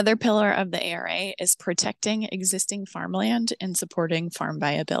 Another pillar of the ARA is protecting existing farmland and supporting farm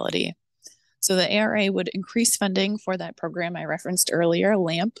viability. So the ARA would increase funding for that program I referenced earlier,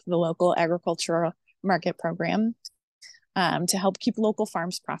 LAMP, the Local Agricultural market program to help keep local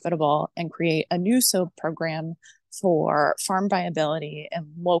farms profitable and create a new SOAP program for farm viability and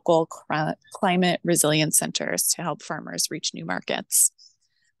local climate resilience centers to help farmers reach new markets.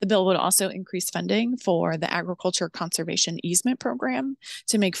 The bill would also increase funding for the Agriculture Conservation Easement Program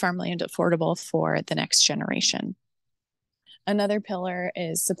to make farmland affordable for the next generation. Another pillar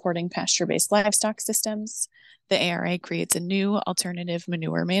is supporting pasture-based livestock systems. The ARA creates a new alternative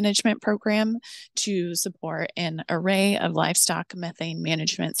manure management program to support an array of livestock methane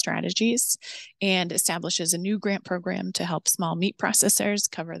management strategies and establishes a new grant program to help small meat processors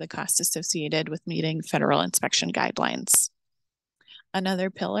cover the costs associated with meeting federal inspection guidelines. Another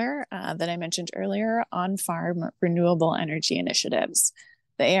pillar that I mentioned earlier, on-farm renewable energy initiatives.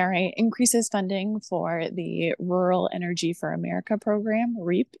 The ARA increases funding for the Rural Energy for America program,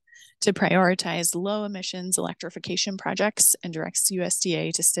 REAP, to prioritize low emissions electrification projects and directs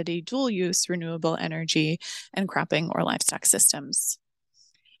USDA to study dual use renewable energy and cropping or livestock systems.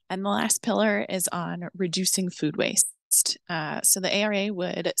 And the last pillar is on reducing food waste. So the ARA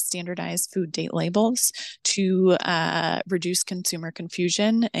would standardize food date labels to reduce consumer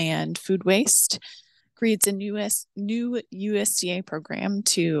confusion and food waste, creates a new USDA program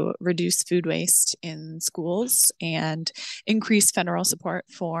to reduce food waste in schools and increase federal support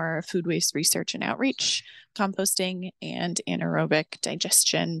for food waste research and outreach, composting, and anaerobic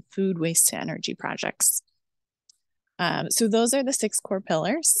digestion food waste to energy projects. So those are the 6 core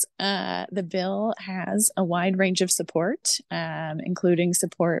pillars. The bill has a wide range of support, including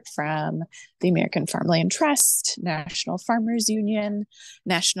support from the American Farmland Trust, National Farmers Union,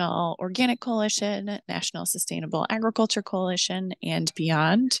 National Organic Coalition, National Sustainable Agriculture Coalition, and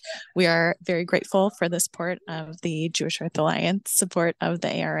beyond. We are very grateful for the support of the Jewish Earth Alliance support of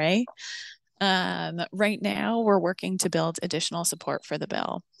the ARA. Right now, we're working to build additional support for the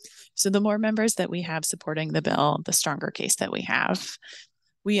bill. So the more members that we have supporting the bill, the stronger case that we have.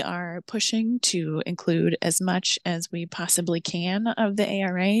 We are pushing to include as much as we possibly can of the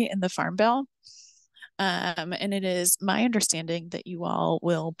ARA in the Farm Bill. And it is my understanding that you all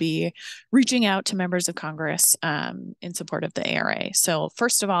will be reaching out to members of Congress in support of the ARA. So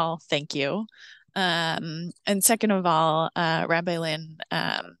first of all, thank you. And second of all, Rabbi Lynn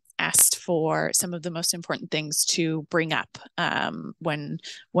asked for some of the most important things to bring up when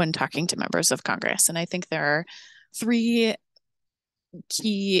talking to members of Congress. And I think there are 3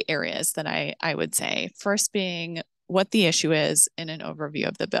 key areas that I would say. First being what the issue is in an overview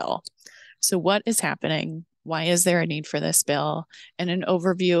of the bill. So what is happening? Why is there a need for this bill? And an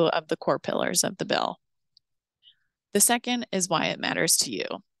overview of the core pillars of the bill. The second is why it matters to you.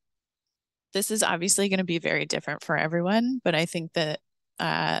 This is obviously going to be very different for everyone, but I think that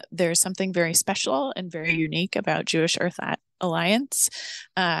there's something very special and very unique about Jewish Earth Alliance.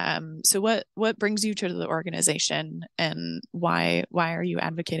 So what brings you to the organization, and why are you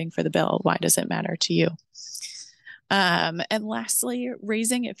advocating for the bill? Why does it matter to you? And lastly,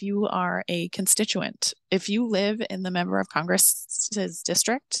 raising if you are a constituent. If you live in the member of Congress's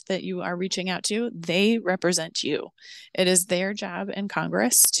district that you are reaching out to, they represent you. It is their job in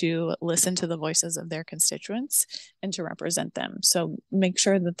Congress to listen to the voices of their constituents and to represent them. So make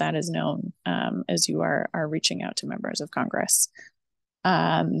sure that that is known as you are reaching out to members of Congress.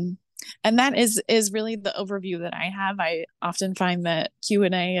 And that is really the overview that I have. I often find that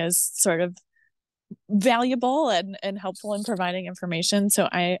Q&A is sort of valuable and helpful in providing information. So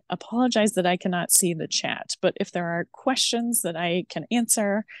I apologize that I cannot see the chat, but if there are questions that I can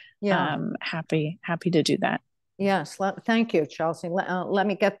answer, happy to do that. Yes, thank you, Chelsea. Let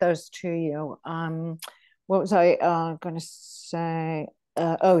me get those to you. What was I going to say?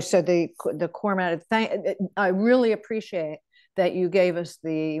 So the core matter. I really appreciate that you gave us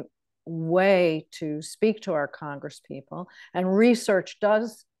the way to speak to our Congress people, and research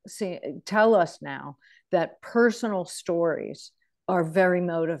does tell us now that personal stories are very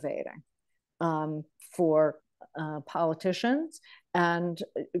motivating for politicians and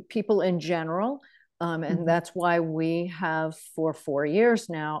people in general. And that's why we have for 4 years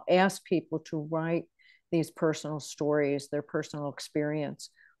now asked people to write these personal stories, their personal experience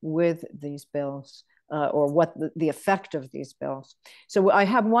with these bills, or what the effect of these bills. So I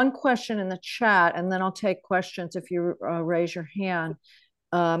have one question in the chat, and then I'll take questions if you raise your hand.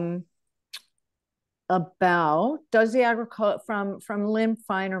 About does the from Lynn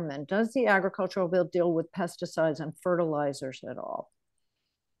Feinerman, does the agricultural bill deal with pesticides and fertilizers at all?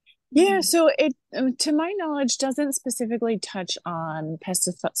 Yeah, so it, to my knowledge, doesn't specifically touch on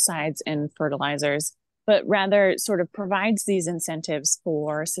pesticides and fertilizers, but rather sort of provides these incentives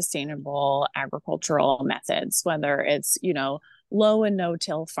for sustainable agricultural methods, whether it's, low and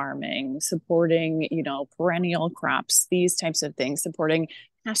no-till farming, supporting, perennial crops, these types of things, supporting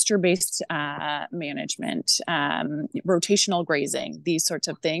pasture-based management, rotational grazing, these sorts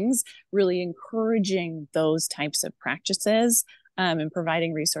of things, really encouraging those types of practices and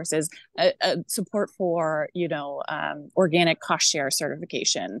providing resources, support for, organic cost share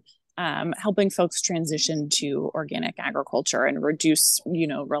certification, helping folks transition to organic agriculture and reduce,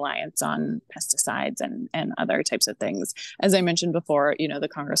 reliance on pesticides and other types of things. As I mentioned before, the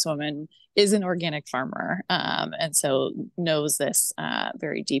Congresswoman is an organic farmer, and so knows this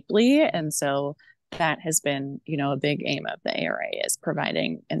very deeply. And so that has been, a big aim of the ARA, is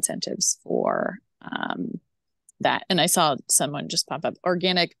providing incentives for that. And I saw someone just pop up,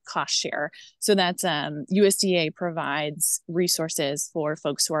 organic cost share. So that's USDA provides resources for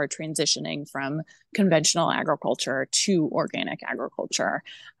folks who are transitioning from conventional agriculture to organic agriculture.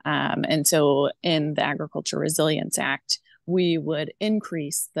 And so in the Agriculture Resilience Act, we would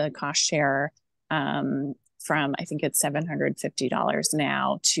increase the cost share from, I think it's $750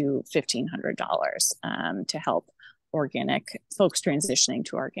 now to $1,500 to help organic folks transitioning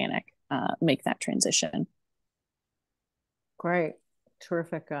to organic make that transition. Great.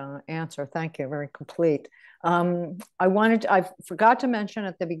 Terrific answer. Thank you. Very complete. I forgot to mention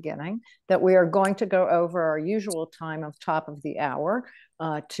at the beginning that we are going to go over our usual time of top of the hour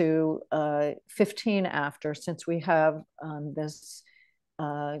to 15 after, since we have this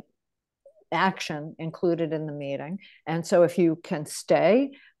action included in the meeting. And so if you can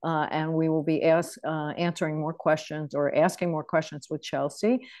stay, and we will be answering more questions or asking more questions with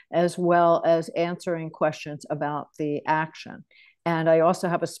Chelsea, as well as answering questions about the action. And I also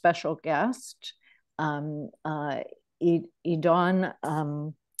have a special guest, Idon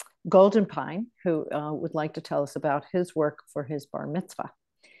Goldenpine, who would like to tell us about his work for his bar mitzvah.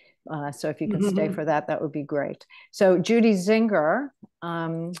 So if you can stay for that, that would be great. So Judy Zinger,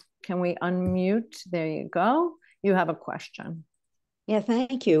 can we unmute? There you go. You have a question. Yeah,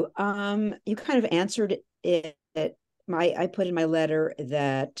 thank you. You kind of answered it. I put in my letter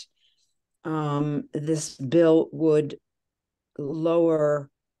that this bill would lower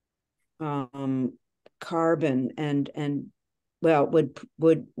carbon and well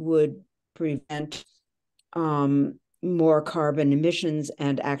would prevent more carbon emissions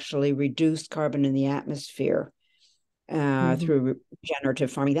and actually reduce carbon in the atmosphere through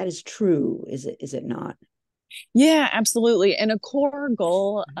regenerative farming. That is true, is it not? Yeah, absolutely. And a core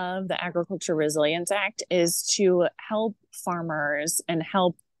goal of the Agriculture Resilience Act is to help farmers and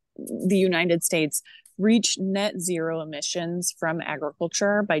help the United States reach net zero emissions from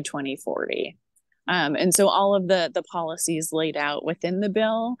agriculture by 2040. And so all of the policies laid out within the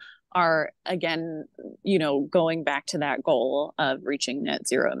bill are, again, going back to that goal of reaching net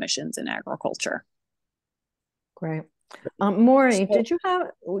zero emissions in agriculture. Great. Maury, did you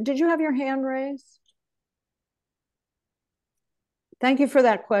have your hand raised? Thank you for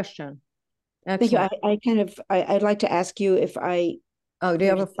that question. Excellent. Thank you. I'd like to ask you if I. Oh, do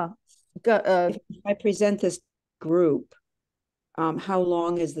you have a phone? If I present this group, how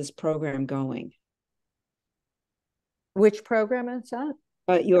long is this program going? Which program is that?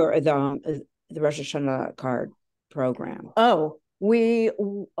 The Rosh Hashanah card program. Oh,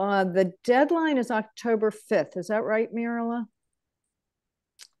 the deadline is October 5th. Is that right, Mirala?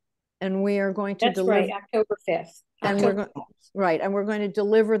 And we are going to deliver. That's right, October 5th. And we're going to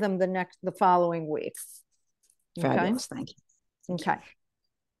deliver them the following week. Fabulous, okay? Thank you. Okay.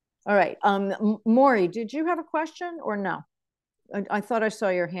 All right. Maury, did you have a question or no? I thought I saw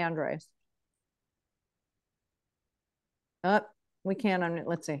your hand raised. We can't.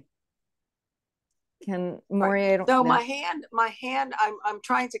 Let's see. Can Maury? Right. No, my hand. I'm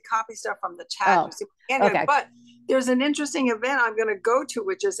trying to copy stuff from the chat. Okay. But there's an interesting event I'm going to go to,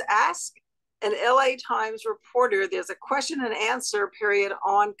 which is Ask an LA Times reporter. There's a question and answer period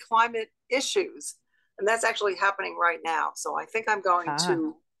on climate issues, and that's actually happening right now. So I think I'm going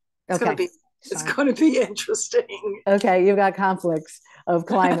to. It's going to be interesting. Okay, you've got conflicts of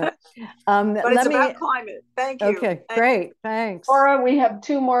climate. But it's about climate. Thank you. Okay, great. Thanks. Laura, we have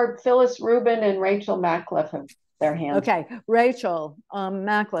two more. Phyllis Rubin and Rachel Macliffe have their hands. Okay, Rachel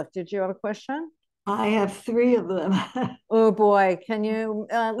Macliffe, did you have a question? I have three of them. Oh boy, can you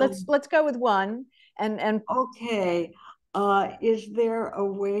let's go with one and okay. Is there a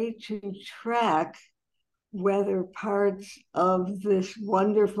way to track whether parts of this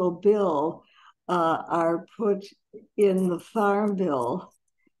wonderful bill are put in the farm bill?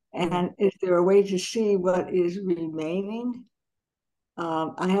 And is there a way to see what is remaining?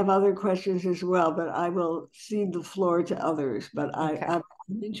 I have other questions as well, but I will cede the floor to others. But I'm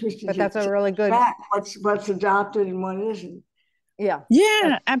interested. But that's a really good. What's adopted and what isn't.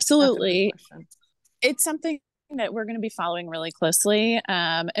 Yeah, absolutely. It's something that we're going to be following really closely.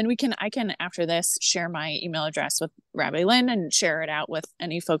 And I can, after this, share my email address with Rabbi Lynn and share it out with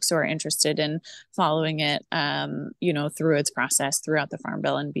any folks who are interested in following it, through its process throughout the Farm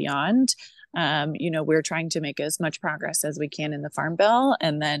Bill and beyond. We're trying to make as much progress as we can in the Farm Bill,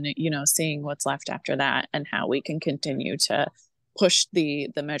 and then, seeing what's left after that and how we can continue to push the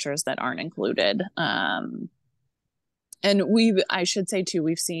measures that aren't included. And I should say too,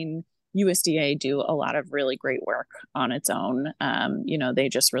 we've seen USDA do a lot of really great work on its own. They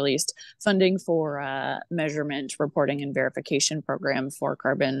just released funding for a measurement, reporting, and verification program for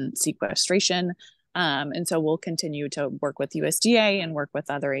carbon sequestration. And so we'll continue to work with USDA and work with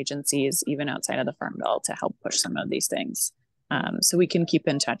other agencies, even outside of the Farm Bill, to help push some of these things. So we can keep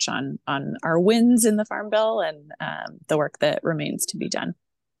in touch on our wins in the Farm Bill and the work that remains to be done.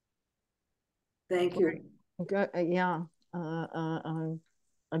 Thank you. Good, yeah.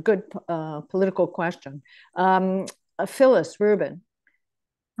 A good political question. Phyllis Rubin.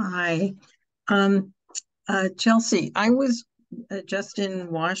 Hi. Chelsea, I was just in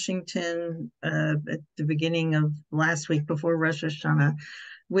Washington at the beginning of last week before Rosh Hashanah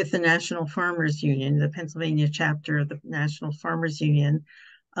with the National Farmers Union, the Pennsylvania chapter of the National Farmers Union,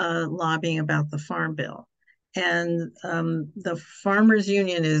 lobbying about the Farm Bill. And the Farmers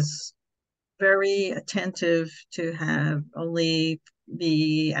Union is very attentive to have only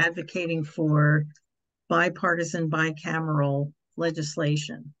be advocating for bipartisan, bicameral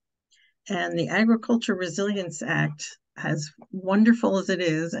legislation. And the Agriculture Resilience Act, as wonderful as it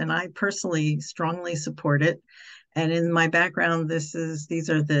is, and I personally strongly support it. And in my background, these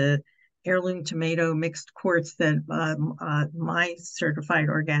are the heirloom tomato mixed quarts that my certified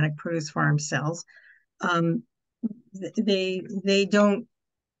organic produce farm sells. They don't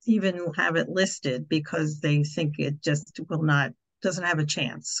even have it listed because they think it just doesn't have a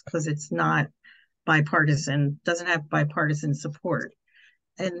chance because it's not bipartisan, doesn't have bipartisan support.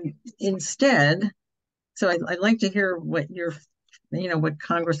 And instead, so I'd like to hear what what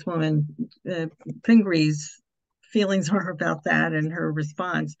Congresswoman Pingree's feelings are about that and her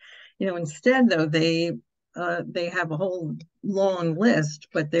response. Instead though, they have a whole long list,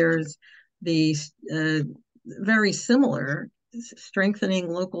 but there's the very similar Strengthening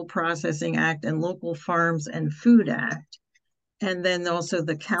Local Processing Act and Local Farms and Food Act. And then also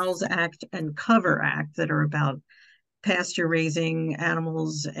the COWS Act and Cover Act that are about pasture raising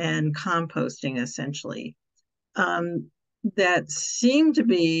animals and composting, essentially, that seem to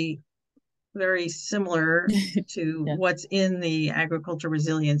be very similar to what's in the Agriculture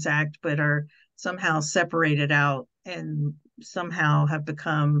Resilience Act, but are somehow separated out and somehow have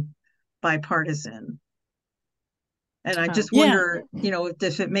become bipartisan. And I just wonder,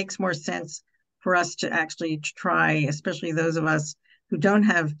 if it makes more sense for us to actually try, especially those of us who don't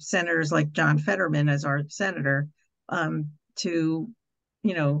have senators like John Fetterman as our senator, to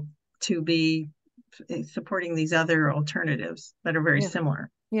be supporting these other alternatives that are very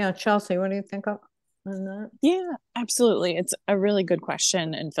similar. Yeah, Chelsea, what do you think on that? Yeah, absolutely. It's a really good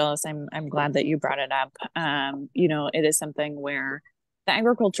question. And Phyllis, I'm glad that you brought it up. It is something where the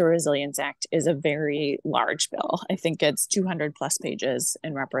Agriculture Resilience Act is a very large bill. I think it's 200 plus pages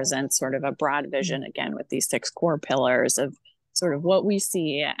and represents sort of a broad vision, again, with these 6 core pillars of sort of what we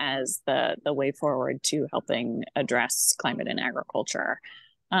see as the way forward to helping address climate and agriculture.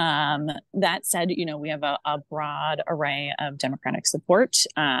 That said, we have a broad array of Democratic support,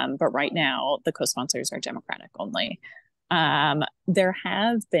 but right now the co-sponsors are Democratic only. There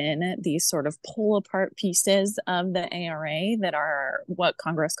have been these sort of pull apart pieces of the ARA that are what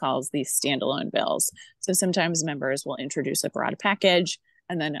Congress calls these standalone bills. So sometimes members will introduce a broad package,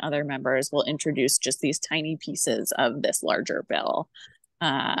 and then other members will introduce just these tiny pieces of this larger bill.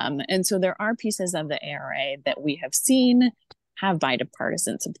 And so there are pieces of the ARA that we have seen have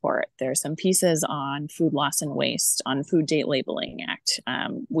bipartisan support. There are some pieces on food loss and waste, on Food Date Labeling Act.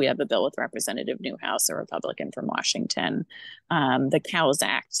 We have a bill with Representative Newhouse, a Republican from Washington. The COWS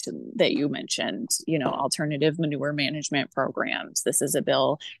Act that you mentioned, alternative manure management programs. This is a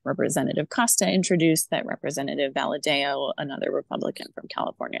bill Representative Costa introduced that Representative Valadao, another Republican from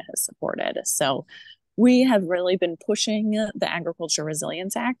California, has supported. So we have really been pushing the Agriculture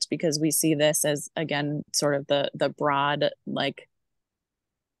Resilience Act because we see this as, again, sort of the broad, like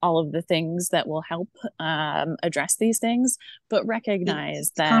all of the things that will help address these things, but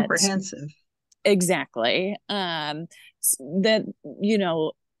recognize that comprehensive. Exactly. That,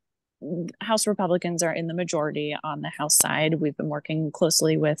 House Republicans are in the majority on the House side. We've been working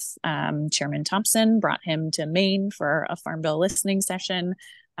closely with Chairman Thompson, brought him to Maine for a Farm Bill listening session,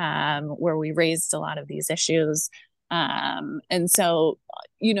 where we raised a lot of these issues. And so,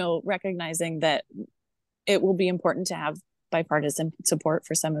 recognizing that it will be important to have bipartisan support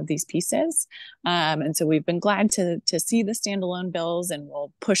for some of these pieces. And so we've been glad to see the standalone bills, and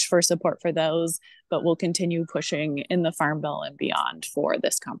we'll push for support for those, but we'll continue pushing in the Farm Bill and beyond for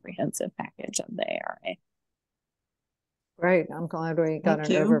this comprehensive package of the ARA. Great. I'm glad we got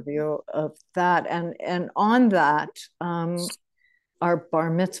an overview of that. And on that, our bar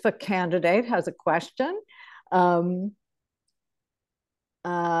mitzvah candidate has a question. Where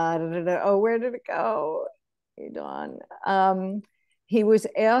did it go? He was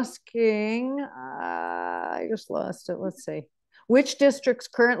asking, I just lost it. Let's see. Which districts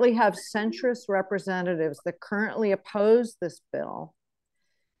currently have centrist representatives that currently oppose this bill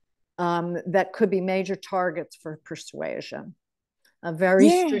that could be major targets for persuasion? A very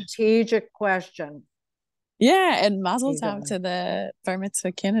strategic question. Yeah, and mazel tov to the bar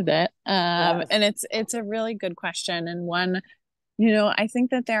mitzvah candidate. And it's a really good question, and one, I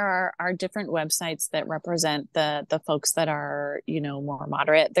think that there are different websites that represent the folks that are, more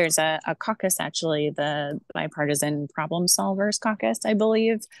moderate. There's a caucus, actually, the Bipartisan Problem Solvers Caucus, I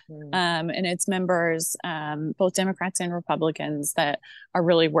believe. And its members, both Democrats and Republicans, that are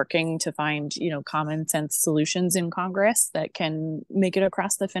really working to find, common sense solutions in Congress that can make it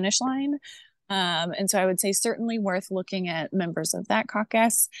across the finish line. And so I would say certainly worth looking at members of that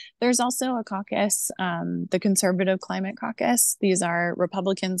caucus. There's also a caucus, the Conservative Climate Caucus. These are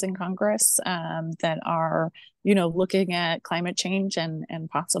Republicans in Congress that are, looking at climate change and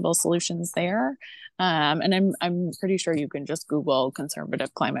possible solutions there. And I'm pretty sure you can just Google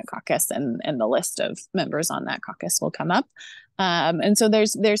Conservative Climate Caucus and the list of members on that caucus will come up. And so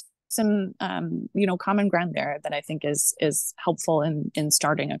there's some common ground there that I think is helpful in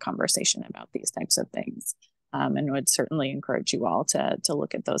starting a conversation about these types of things, and would certainly encourage you all to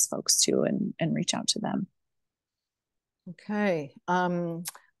look at those folks too and reach out to them. Okay,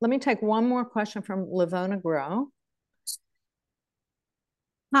 let me take one more question from Livona Grow.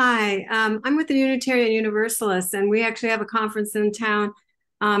 Hi, I'm with the Unitarian Universalists, and we actually have a conference in town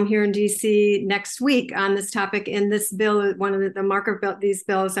here in DC next week on this topic. In this bill, one of the marker bill, these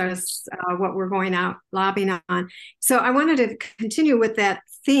bills are what we're going out lobbying on. So I wanted to continue with that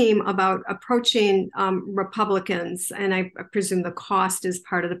theme about approaching Republicans, and I presume the cost is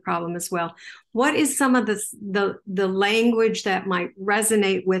part of the problem as well. What is some of the language that might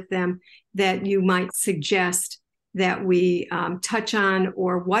resonate with them that you might suggest that we touch on,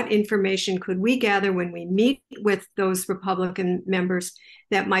 or what information could we gather when we meet with those Republican members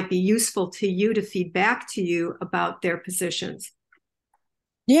that might be useful to you to feed back to you about their positions?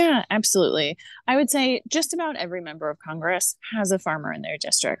 Yeah, absolutely. I would say just about every member of Congress has a farmer in their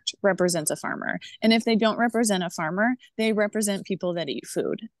district, represents a farmer. And if they don't represent a farmer, they represent people that eat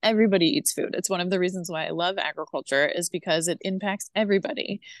food. Everybody eats food. It's one of the reasons why I love agriculture, is because it impacts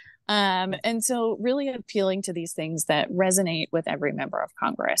everybody. And so really appealing to these things that resonate with every member of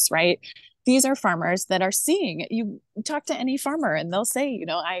Congress, right? These are farmers that are seeing, you talk to any farmer and they'll say,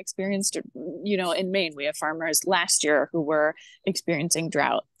 I experienced, in Maine, we have farmers last year who were experiencing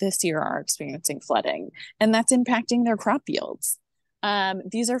drought. This year are experiencing flooding, and that's impacting their crop yields.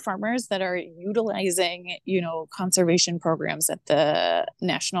 These are farmers that are utilizing, conservation programs at the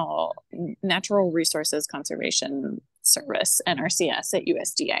National Natural Resources Conservation Service, NRCS, at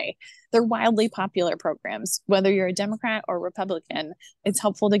USDA. They're wildly popular programs. Whether you're a Democrat or Republican, it's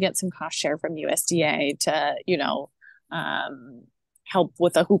helpful to get some cost share from USDA to, help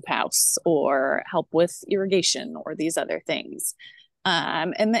with a hoop house or help with irrigation or these other things.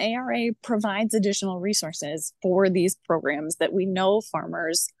 And the ARA provides additional resources for these programs that we know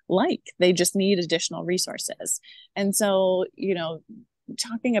farmers like. They just need additional resources. And so,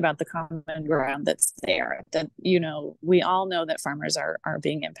 talking about the common ground that's there, that, we all know that farmers are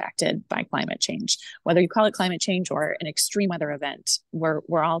being impacted by climate change, whether you call it climate change or an extreme weather event,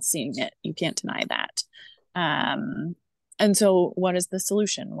 we're all seeing it. You can't deny that. And so what is the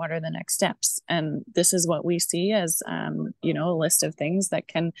solution? What are the next steps? And this is what we see as, a list of things that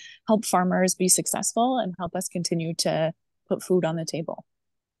can help farmers be successful and help us continue to put food on the table.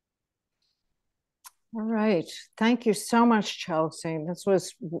 All right. Thank you so much, Chelsea. This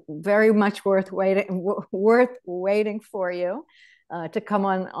was very much worth waiting for you to come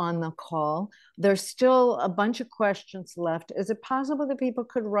on the call. There's still a bunch of questions left. Is it possible that people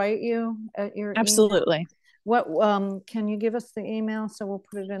could write you at your Absolutely. email? What can you give us the email, so we'll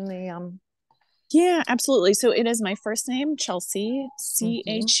put it in the Yeah, absolutely. So it is my first name, Chelsea,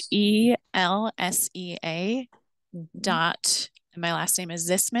 CHELSEA dot, and my last name is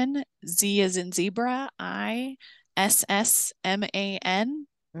Zisman, Z as in zebra, ISSMAN,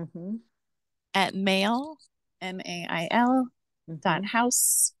 at mail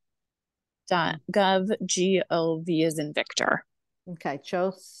mail.house.gov, as in Victor. Okay,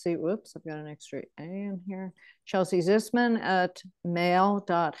 Chelsea, whoops, I've got an extra A in here. Chelsea Zisman at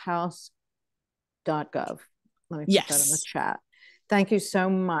mail.house.gov. Let me put that in the chat. Thank you so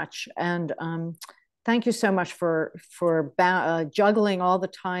much. And thank you so much for juggling all the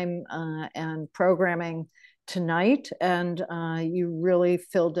time and programming tonight. And you really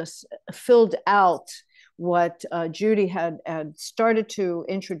filled out what Judy had started to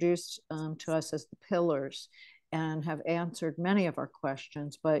introduce to us as the pillars, and have answered many of our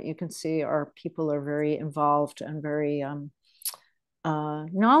questions. But you can see our people are very involved and very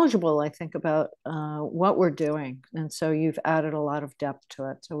knowledgeable, I think, about what we're doing. And so you've added a lot of depth to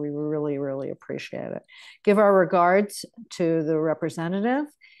it. So we really, really appreciate it. Give our regards to the representative.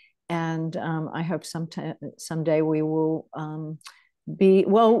 And I hope someday we will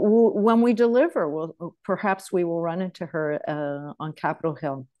when we deliver, perhaps we will run into her on Capitol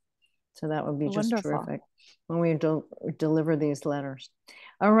Hill. So that would be just terrific when we deliver these letters.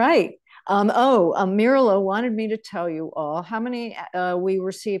 All right. Mirla wanted me to tell you all how many, we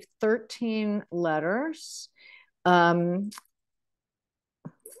received 13 letters. 13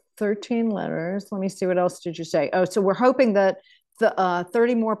 letters. Let me see, what else did you say? Oh, so we're hoping that the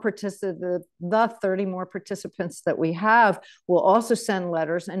 30 more participants that we have will also send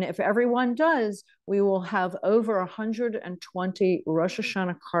letters. And if everyone does, we will have over 120 Rosh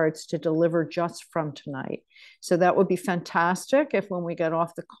Hashanah cards to deliver just from tonight. So that would be fantastic if when we get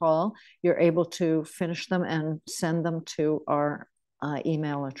off the call, you're able to finish them and send them to our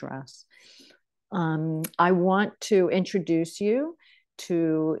email address. I want to introduce you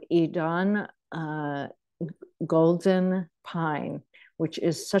to Idan Golden Pine, which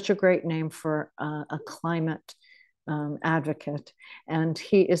is such a great name for a climate advocate. And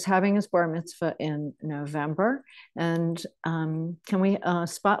he is having his bar mitzvah in November. And can we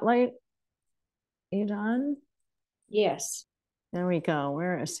spotlight Idan? Yes. There we go.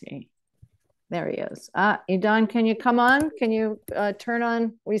 Where is he? There he is. Idan, can you come on? Can you turn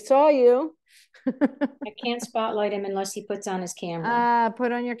on? We saw you. I can't spotlight him unless he puts on his camera.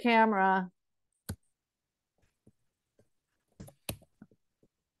 Put on your camera.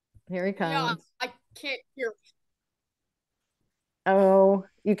 Here he comes. Yeah, I can't hear. Oh,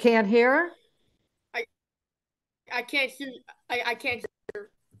 you can't hear? I can't hear. I can't hear.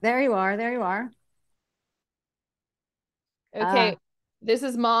 There you are. There you are. Okay, this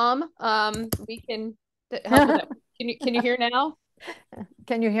is Mom. We can help with that. Can you hear now?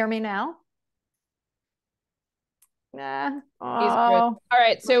 Can you hear me now? Nah. Oh. All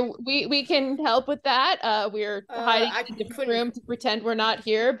right, so we can help with that. We're hiding in a different room to pretend we're not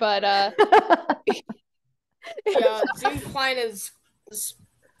here, but yeah, Zoom client is.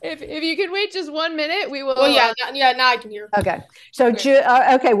 If you can wait just 1 minute, we will. Well, yeah, now I can hear. Okay. So,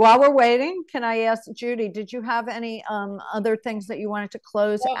 okay, while we're waiting, can I ask Judy, did you have any other things that you wanted to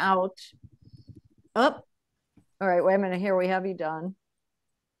close out? Oh, all right. Wait a minute. Here we have you done.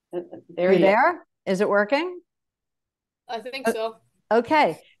 There you there? Is it working? I think so.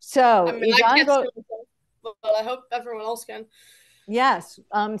 Okay. So, I mean, I can't see myself, but I hope everyone else can. Yes.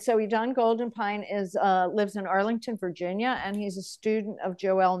 So Idan Golden Pine lives in Arlington, Virginia, and he's a student of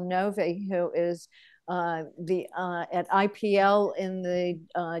Joel Nove, who is at IPL in the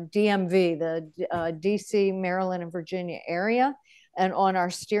DMV, the DC, Maryland, and Virginia area, and on our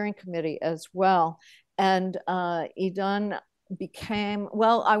steering committee as well. And Idan became,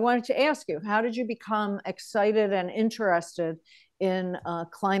 well, I wanted to ask you, how did you become excited and interested in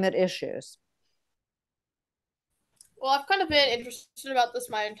climate issues? Well, I've kind of been interested about this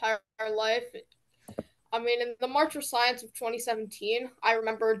my entire life. I mean, in the March for Science of 2017, I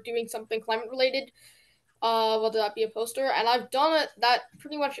remember doing something climate related, whether that be a poster, and I've done that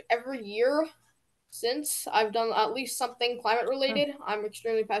pretty much every year since. I've done at least something climate related. I'm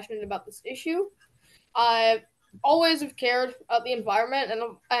extremely passionate about this issue. I always have cared about the environment, and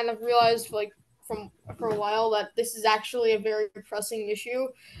I've realized, like, for a while, that this is actually a very pressing issue,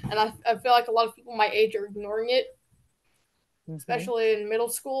 and I feel like a lot of people my age are ignoring it. Especially in middle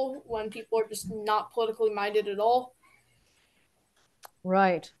school, when people are just not politically minded at all.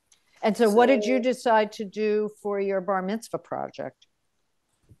 Right. And so what did you decide to do for your bar mitzvah project?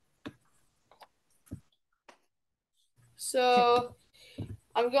 So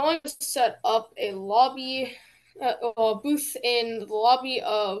I'm going to set up a lobby, a booth in the lobby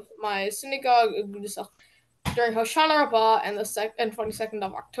of my synagogue during Hoshana Rabbah and the 22nd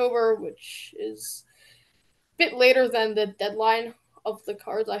of October, which is bit later than the deadline of the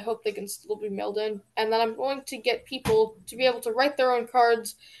cards. I hope they can still be mailed in. And then I'm going to get people to be able to write their own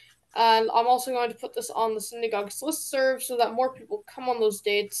cards And I'm also going to put this on the synagogue's listserv so that more people come on those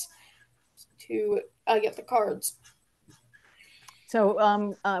dates to get the cards.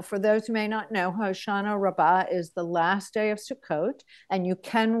 So for those who may not know, Hoshana Rabbah is the last day of Sukkot, and you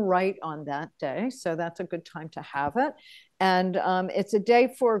can write on that day. So that's a good time to have it. And it's a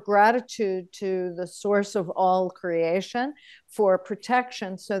day for gratitude to the source of all creation, for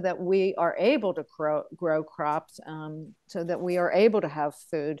protection so that we are able to grow crops, so that we are able to have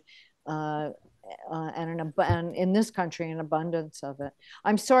food. And in this country, an abundance of it.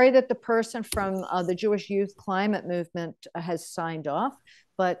 I'm sorry that the person from the Jewish Youth Climate Movement has signed off,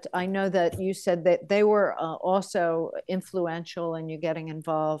 but I know that you said that they were also influential in you getting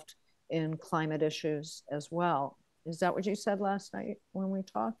involved in climate issues as well. Is that what you said last night when we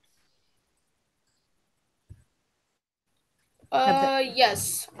talked?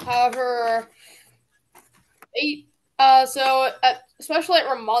 Yes. However, especially at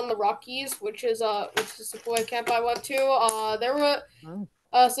Ramon the Rockies, which is the boy camp I went to, there were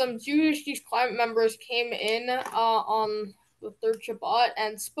some Jewish Youth Climate members came in on the third Shabbat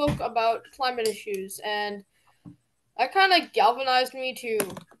and spoke about climate issues, and that kind of galvanized me to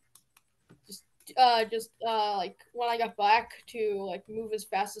just like when I got back to like move as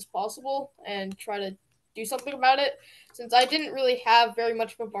fast as possible and try to do something about it, since I didn't really have very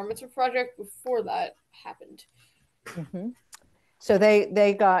much of a bar mitzvah project before that happened. Mm-hmm. So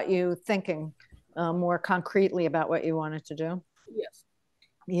they got you thinking more concretely about what you wanted to do. Yes.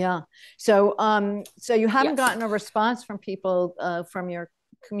 Yeah. So you haven't gotten a response from people from your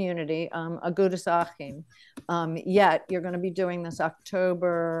community, Agudas Achim, yet. You're going to be doing this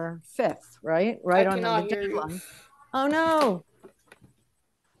October 5th, right? Right on the deadline. Oh no.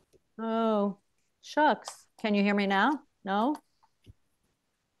 Oh, shucks. Can you hear me now? No.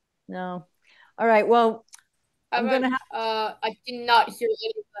 No. All right. Well, I'm gonna have. I did not hear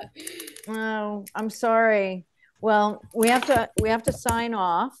any of that. Oh, I'm sorry. Well, we have to sign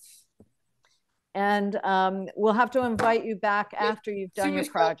off, and we'll have to invite you back after you've done your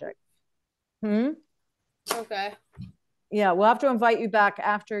project. Okay. Yeah, we'll have to invite you back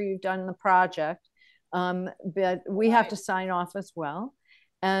after you've done the project, but we have to sign off as well.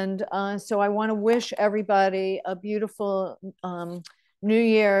 And so I want to wish everybody a beautiful New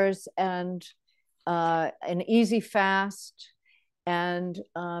Year's and an easy fast, and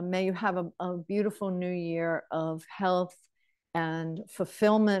may you have a beautiful new year of health and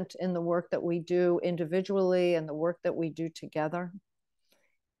fulfillment in the work that we do individually and the work that we do together.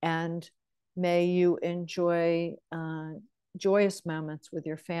 And may you enjoy joyous moments with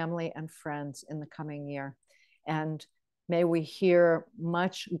your family and friends in the coming year. And may we hear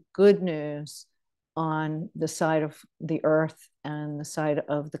much good news on the side of the earth and the side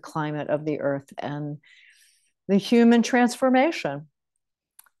of the climate of the earth and the human transformation.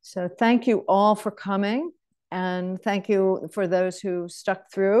 So thank you all for coming, and thank you for those who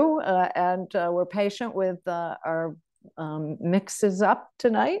stuck through and were patient with our mixes up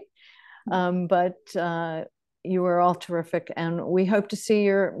tonight. But you were all terrific, and we hope to see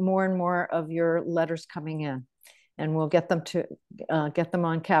more and more of your letters coming in, and we'll get them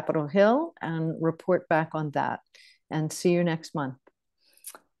on Capitol Hill and report back on that. And see you next month.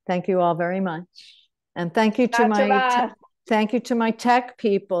 Thank you all very much. And thank you to my tech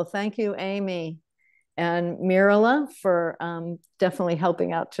people. Thank you, Amy and Mirala, for definitely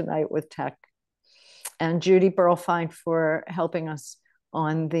helping out tonight with tech. And Judy Burlfine for helping us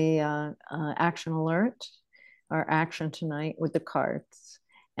on the action alert, our action tonight with the cards.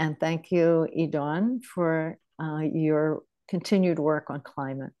 And thank you, Idon, for your continued work on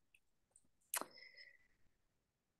climate.